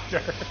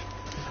helicopter.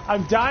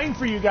 I'm dying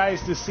for you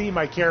guys to see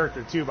my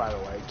character, too, by the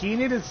way.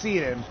 Keenan has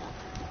seen him,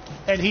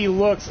 and he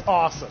looks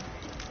awesome.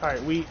 All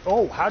right,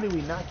 oh, how did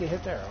we not get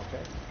hit there?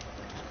 Okay.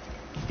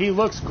 He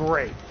looks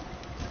great.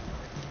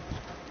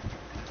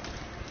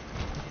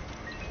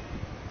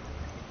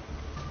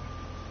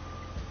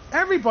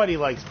 Everybody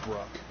likes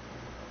Brooke.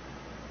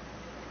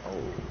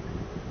 Oh.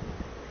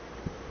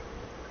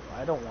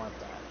 I don't want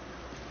that.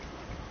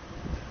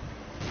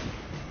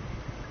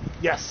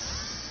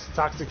 Yes.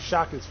 Toxic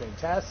Shock is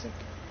fantastic.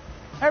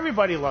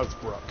 Everybody loves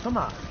Brooke. Come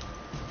on.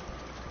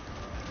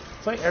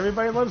 It's like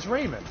everybody loves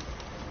Raymond.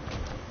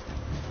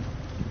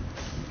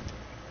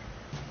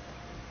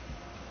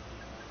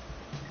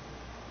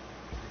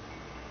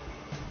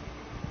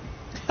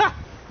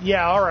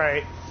 Yeah,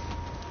 alright.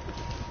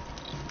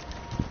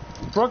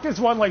 Brooke has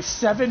won like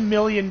 $7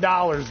 million,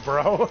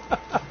 bro.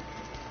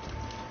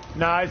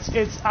 Nah,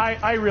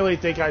 I really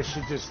think I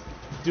should just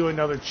do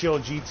another chill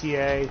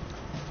GTA.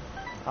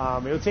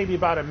 It'll take me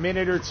about a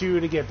minute or two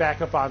to get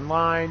back up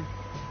online.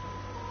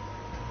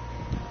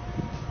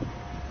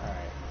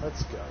 Alright,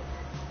 let's go.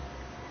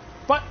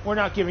 But we're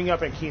not giving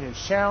up at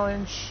Keenan's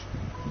challenge.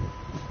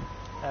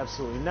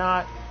 Absolutely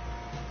not.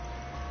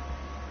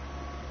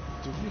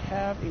 Do we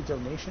have a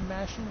donation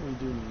machine? We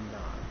do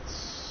not.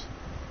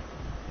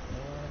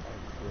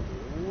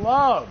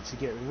 Love to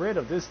get rid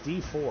of this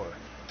D4.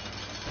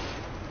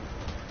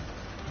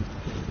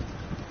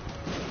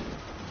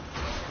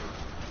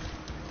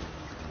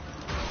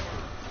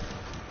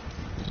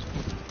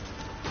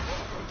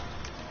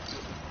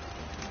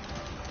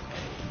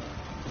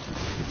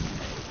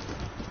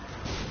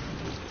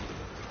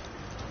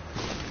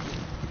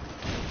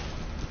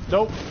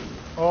 Nope.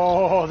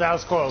 Oh, that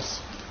was close.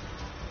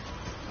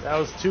 That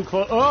was too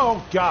close.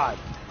 Oh, God.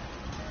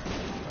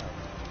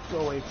 Go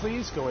away,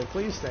 please. Go away,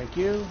 please. Thank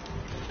you.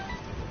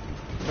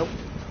 Nope.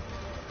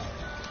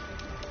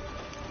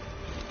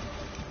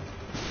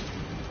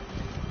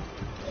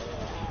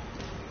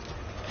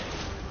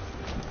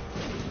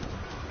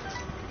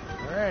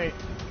 Alright.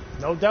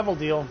 No devil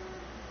deal.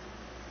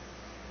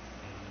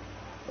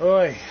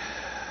 Oi.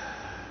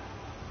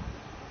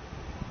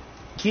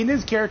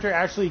 Keenan's character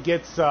actually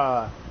gets,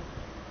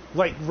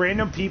 like,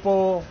 random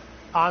people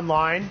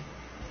online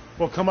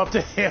will come up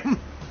to him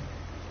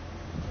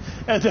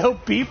and they'll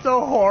beep the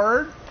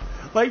horn,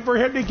 like, for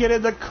him to get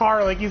in the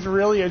car like he's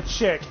really a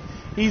chick.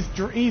 He's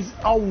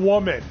a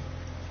woman.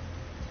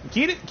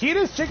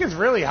 Keenan's chick is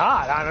really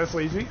hot,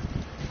 honestly.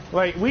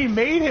 Like, we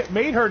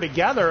made her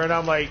together, and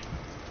I'm like,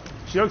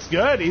 she looks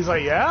good. He's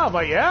like, yeah. I'm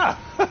like, yeah.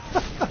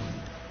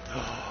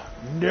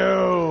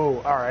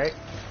 No. All right.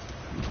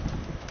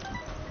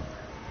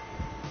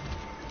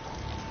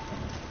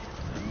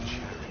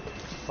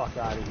 Fuck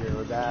out of here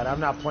with that. I'm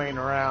not playing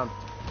around.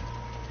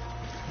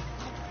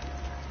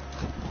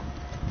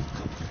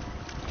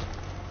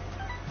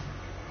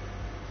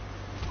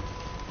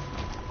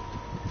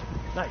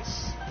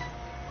 Nice.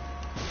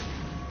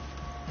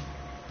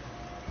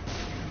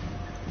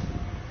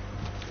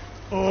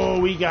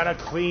 Oh, we got a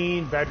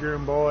clean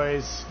bedroom,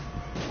 boys.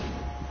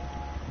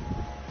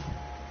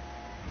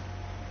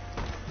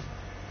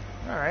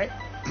 All right.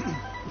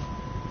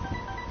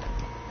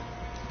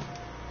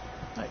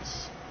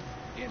 Nice.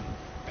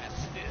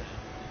 Infested.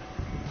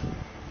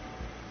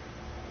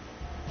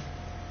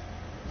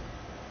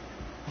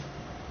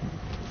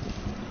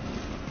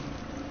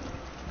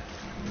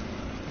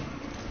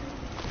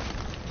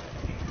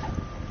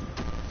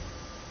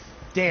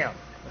 Damn,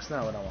 that's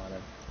not what I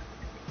wanted.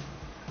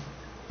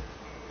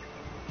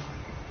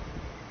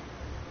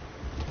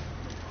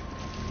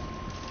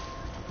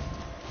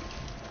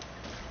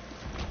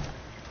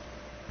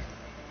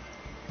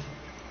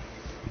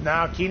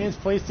 Now, Keenan's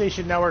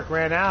PlayStation Network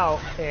ran out,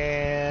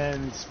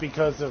 and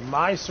because of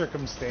my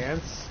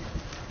circumstance,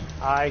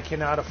 I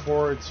cannot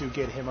afford to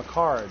get him a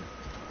card.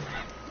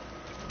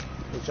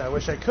 Which I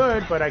wish I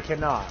could, but I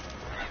cannot.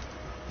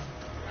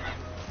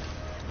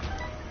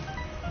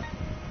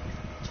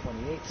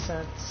 28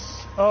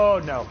 cents. Oh,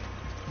 no.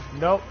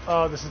 Nope.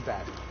 Oh, this is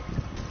bad.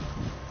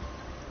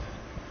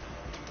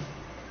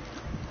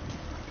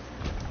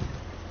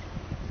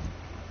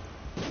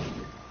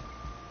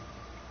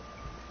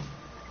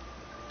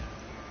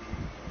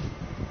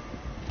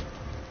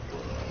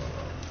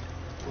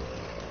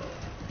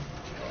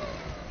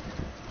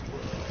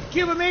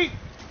 Cuban meat!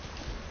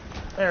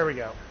 There we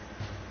go.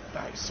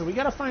 Nice. So we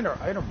gotta find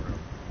our item room.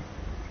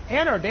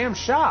 And our damn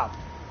shop.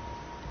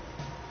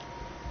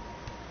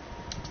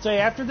 So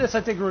after this, I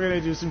think we're gonna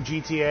do some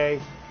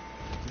GTA.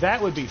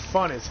 That would be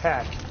fun as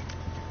heck.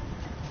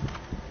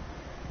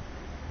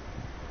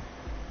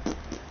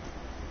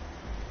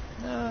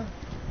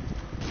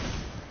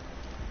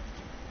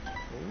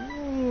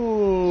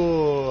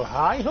 Ooh.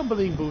 Hi,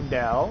 Humbling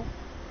Boondell.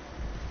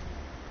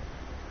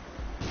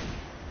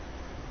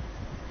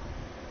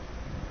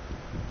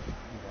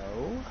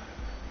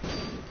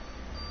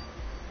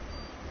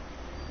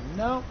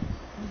 No,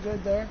 I'm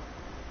good there.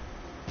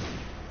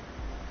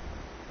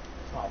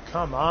 Oh,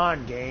 come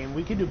on, game.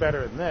 We can do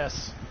better than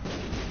this.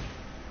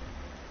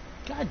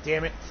 God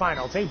damn it. Fine,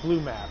 I'll take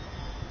blue map.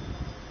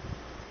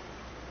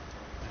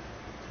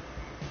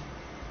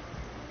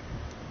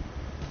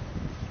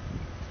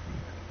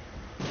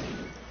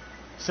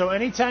 So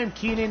anytime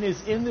Keenan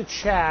is in the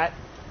chat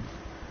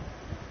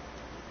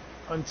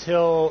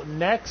until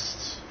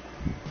next...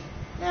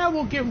 Yeah,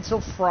 we'll give him till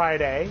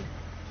Friday.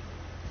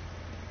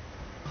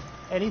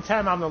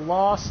 Anytime I'm the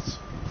Lost,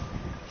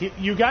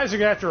 you guys are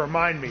going to have to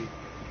remind me.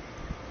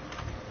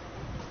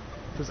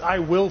 Because I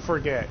will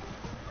forget.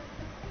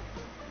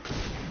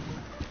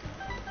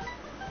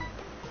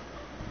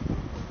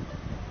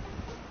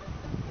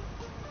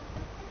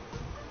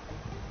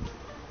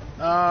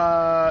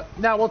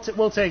 No,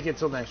 we'll take it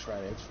till next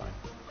Friday. It's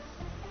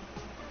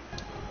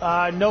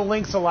fine. No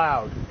links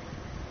allowed.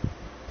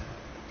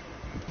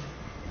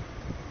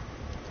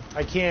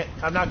 I can't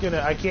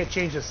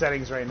change the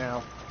settings right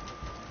now.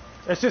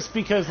 It's just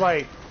because,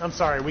 like, I'm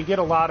sorry, we get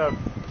a lot of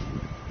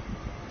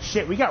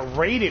shit. We got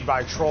raided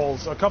by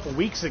trolls a couple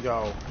weeks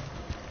ago,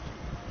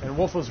 and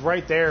Wolf was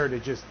right there to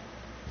just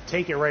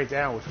take it right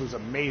down, which was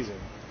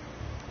amazing.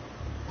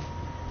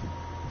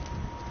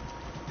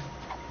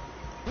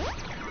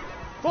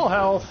 Full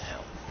health.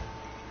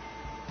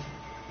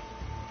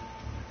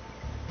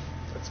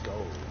 Let's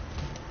go.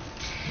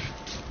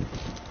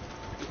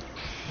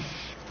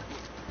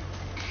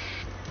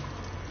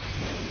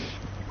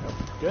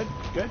 Oh, good,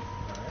 good.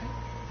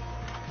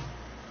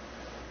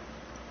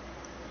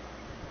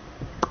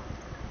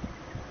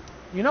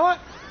 You know what?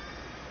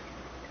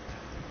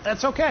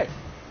 That's okay.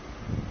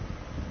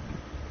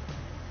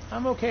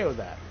 I'm okay with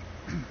that.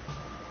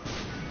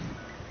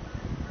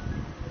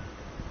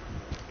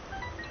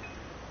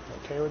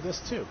 Okay with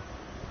this too.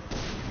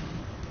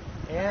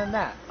 And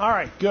that.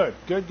 Alright, good.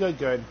 Good, good,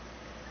 good.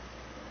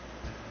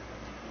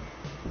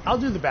 I'll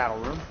do the battle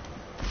room.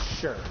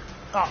 Sure.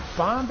 Oh,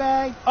 bomb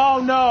bag?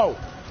 Oh, no!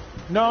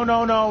 No,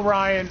 no, no,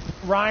 Ryan.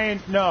 Ryan,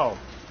 no.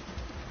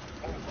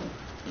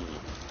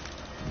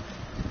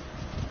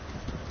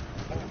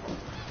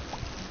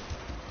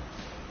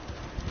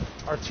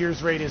 Our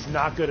tears rate is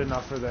not good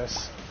enough for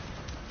this.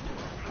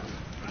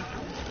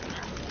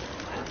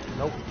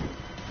 Nope.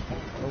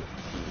 Nope.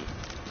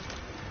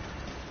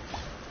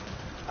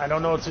 I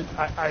don't know what to...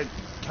 I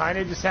kind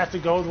of just have to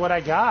go with what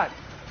I got.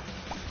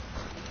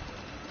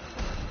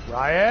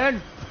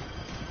 Ryan?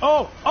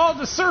 Oh! Oh,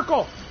 the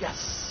circle!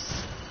 Yes!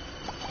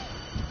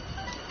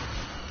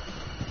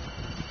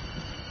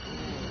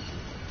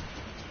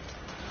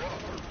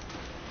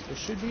 This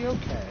should be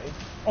okay.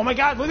 Oh my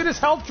god, look at this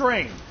health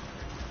drain!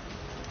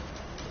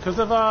 Because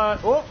of,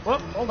 oh,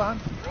 hold on.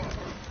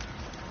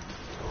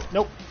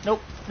 Nope,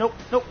 nope, nope,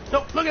 nope,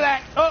 nope, look at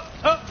that!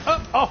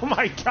 Oh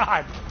my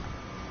god!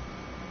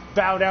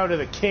 Bow down to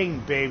the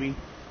king, baby.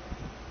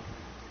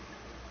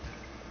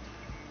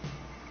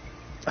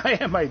 I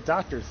am my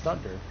Dr.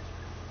 Thunder.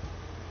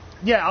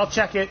 Yeah, I'll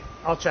check it.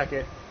 I'll check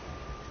it.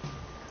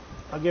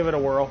 I'll give it a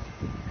whirl.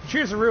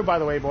 Cheers to Rue, by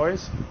the way,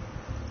 boys.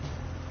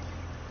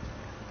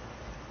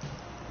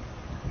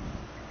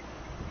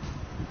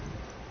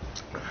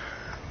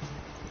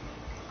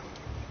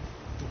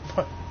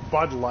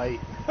 Bud Light.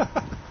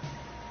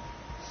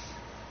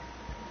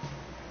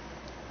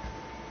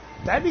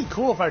 That'd be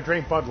cool if I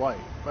drank Bud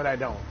Light, but I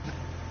don't.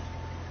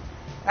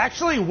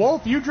 Actually,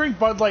 Wolf, you drink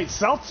Bud Light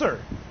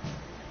Seltzer.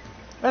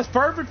 That's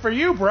perfect for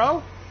you,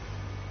 bro.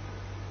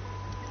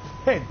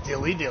 Hey,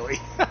 dilly dilly.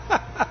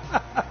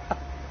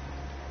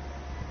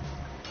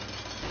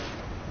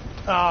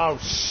 Oh,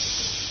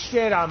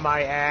 shit on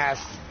my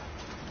ass.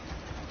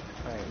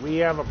 Alright, we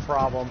have a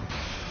problem.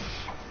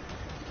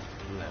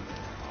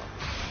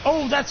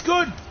 Oh, that's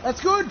good.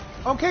 That's good.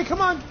 Okay,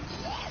 come on.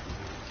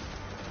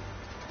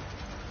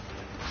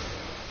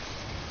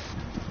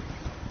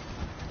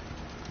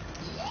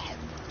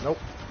 Nope.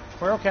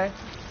 We're okay.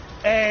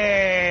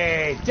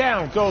 Hey,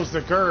 down goes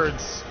the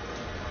girds.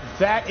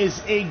 That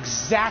is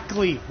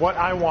exactly what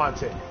I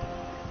wanted.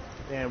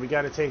 And we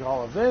got to take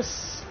all of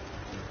this.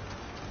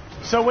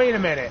 So wait a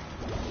minute.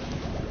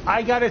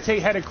 I got to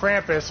take Head of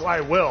Krampus. Well,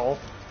 I will.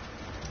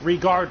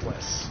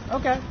 Regardless.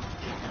 Okay.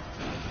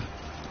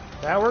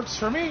 That works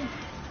for me.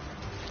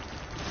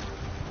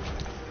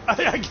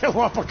 I get a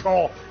lump of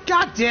coal.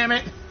 God damn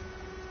it!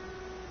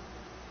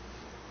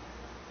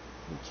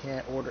 You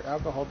can't order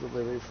alcohol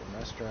delivery from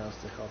restaurants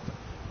to help them.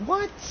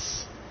 What?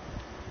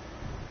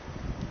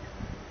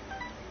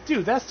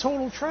 Dude, that's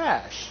total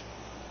trash.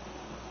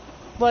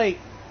 Like,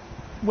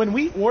 when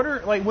we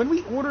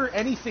order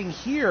anything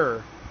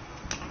here,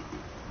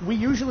 we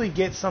usually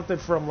get something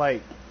from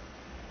like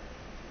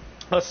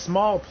a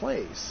small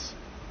place.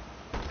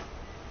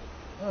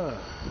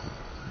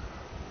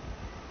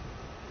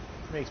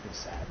 Makes me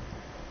sad.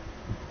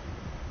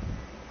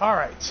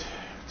 Alright.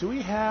 Do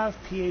we have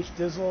pH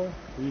Dizzle?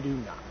 We do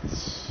not.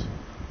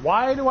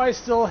 Why do I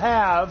still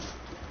have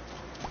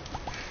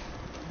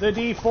the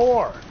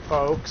D4,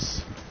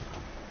 folks?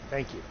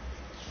 Thank you.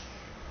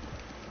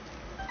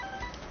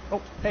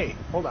 Oh, hey,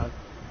 hold on.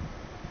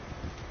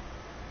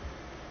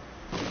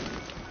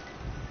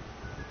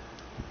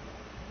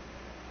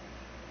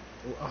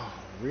 Oh,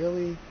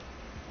 really?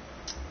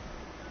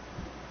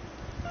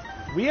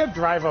 We have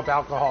drive-up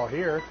alcohol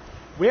here.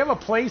 We have a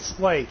place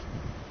like...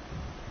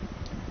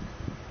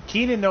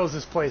 Keenan knows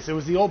this place. It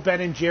was the old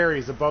Ben &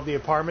 Jerry's above the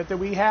apartment that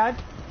we had.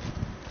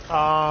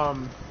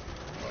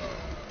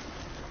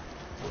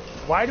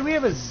 Why do we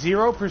have a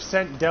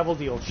 0% devil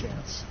deal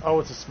chance? Oh,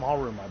 it's a small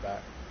room, I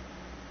bet.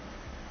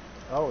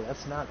 Oh,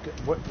 that's not good.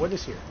 What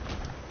is here?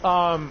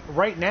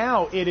 Right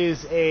now, it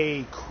is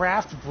a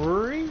craft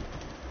brewery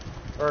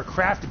or a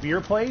craft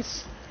beer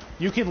place.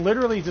 You can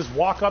literally just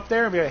walk up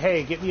there and be like,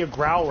 hey, get me a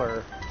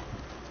growler.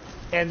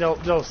 And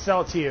they'll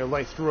sell it to you,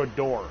 like, through a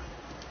door.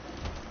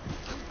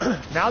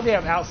 Now they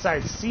have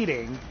outside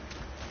seating.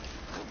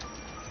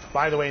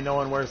 By the way, no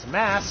one wears a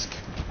mask.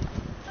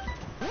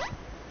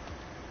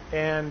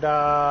 And,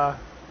 yeah,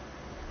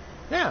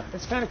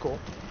 it's kind of cool.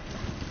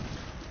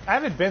 I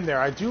haven't been there.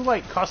 I do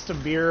like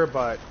custom beer,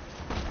 but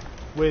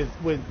with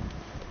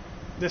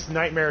this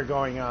nightmare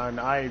going on,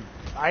 I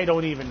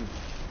don't even...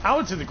 I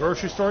went to the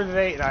grocery store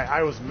today, and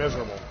I was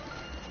miserable.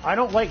 I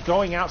don't like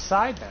going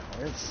outside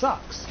now. It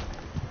sucks.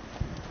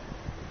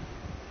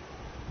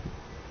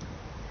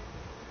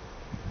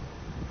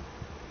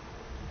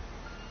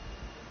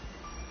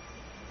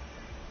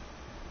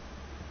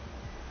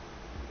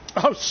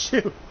 Oh,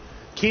 shoot.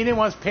 Keenan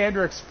wants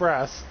Panda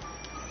Express.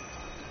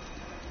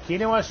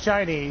 Keenan wants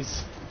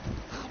Chinese.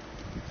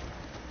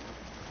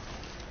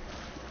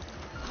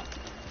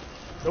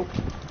 Nope.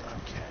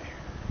 Okay.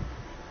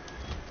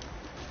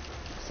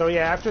 So,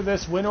 yeah, after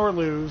this, win or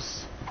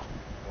lose.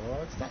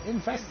 What's that?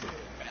 Infested.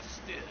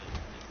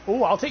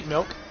 Oh, I'll take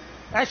milk.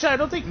 Actually, I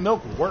don't think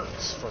milk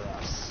works for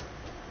us.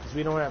 Because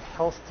we don't have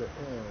health to...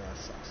 that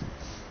sucks.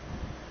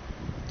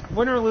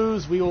 win or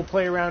lose, we will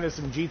play around in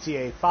some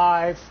GTA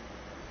 5.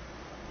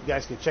 You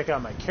guys can check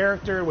out my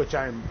character, which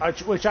I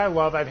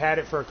love. I've had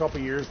it for a couple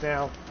years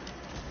now,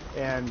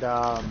 and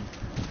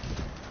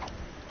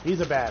he's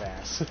a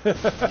badass.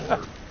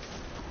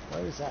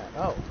 What is that?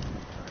 Oh, all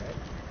right.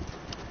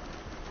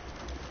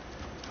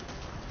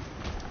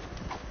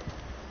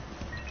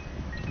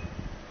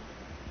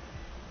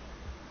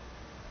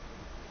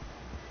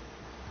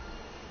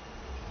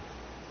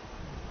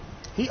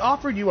 He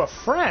offered you a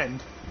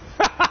friend?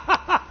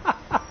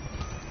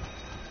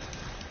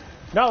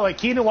 No, like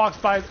Keenan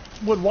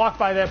would walk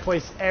by that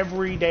place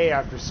every day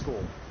after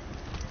school.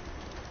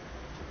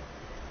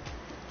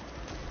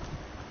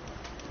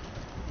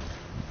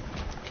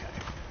 Okay.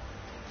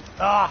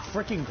 Ah,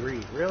 freaking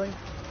greed, really?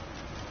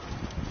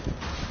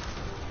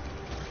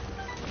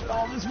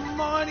 All this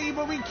money,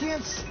 but we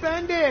can't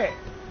spend it.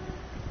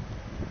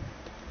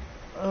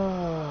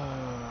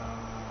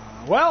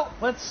 Well,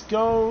 let's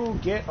go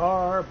get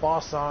our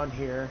boss on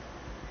here.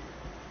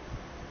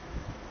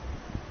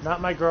 Not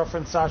my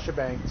girlfriend, Sasha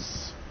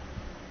Banks.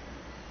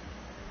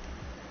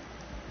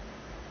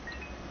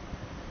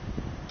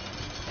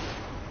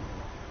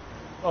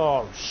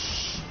 Oh,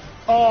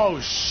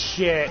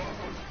 shit.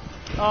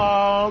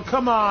 Oh,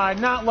 come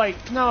on. Not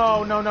like...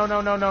 No. No. No.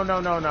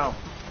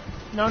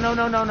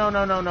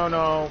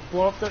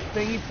 Blow up the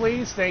thingy,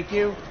 please. Thank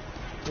you.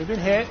 We've been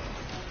hit.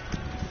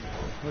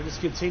 We'll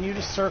just continue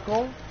to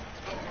circle.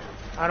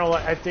 I don't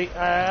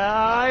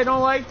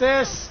like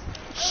this.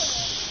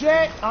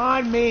 Shit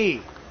on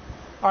me.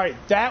 Alright,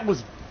 that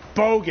was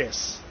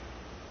bogus.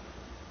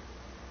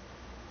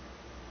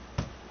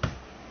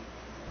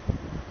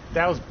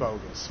 That was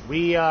bogus.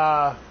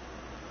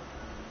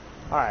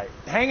 Alright,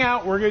 hang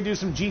out. We're going to do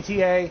some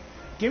GTA.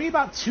 Give me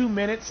about 2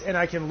 minutes and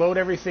I can load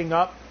everything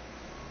up.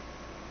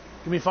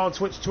 Give me a follow on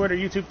Twitch, Twitter,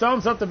 YouTube.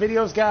 Thumbs up the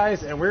videos,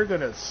 guys. And we're going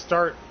to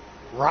start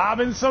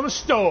robbing some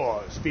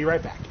stores. Be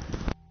right back.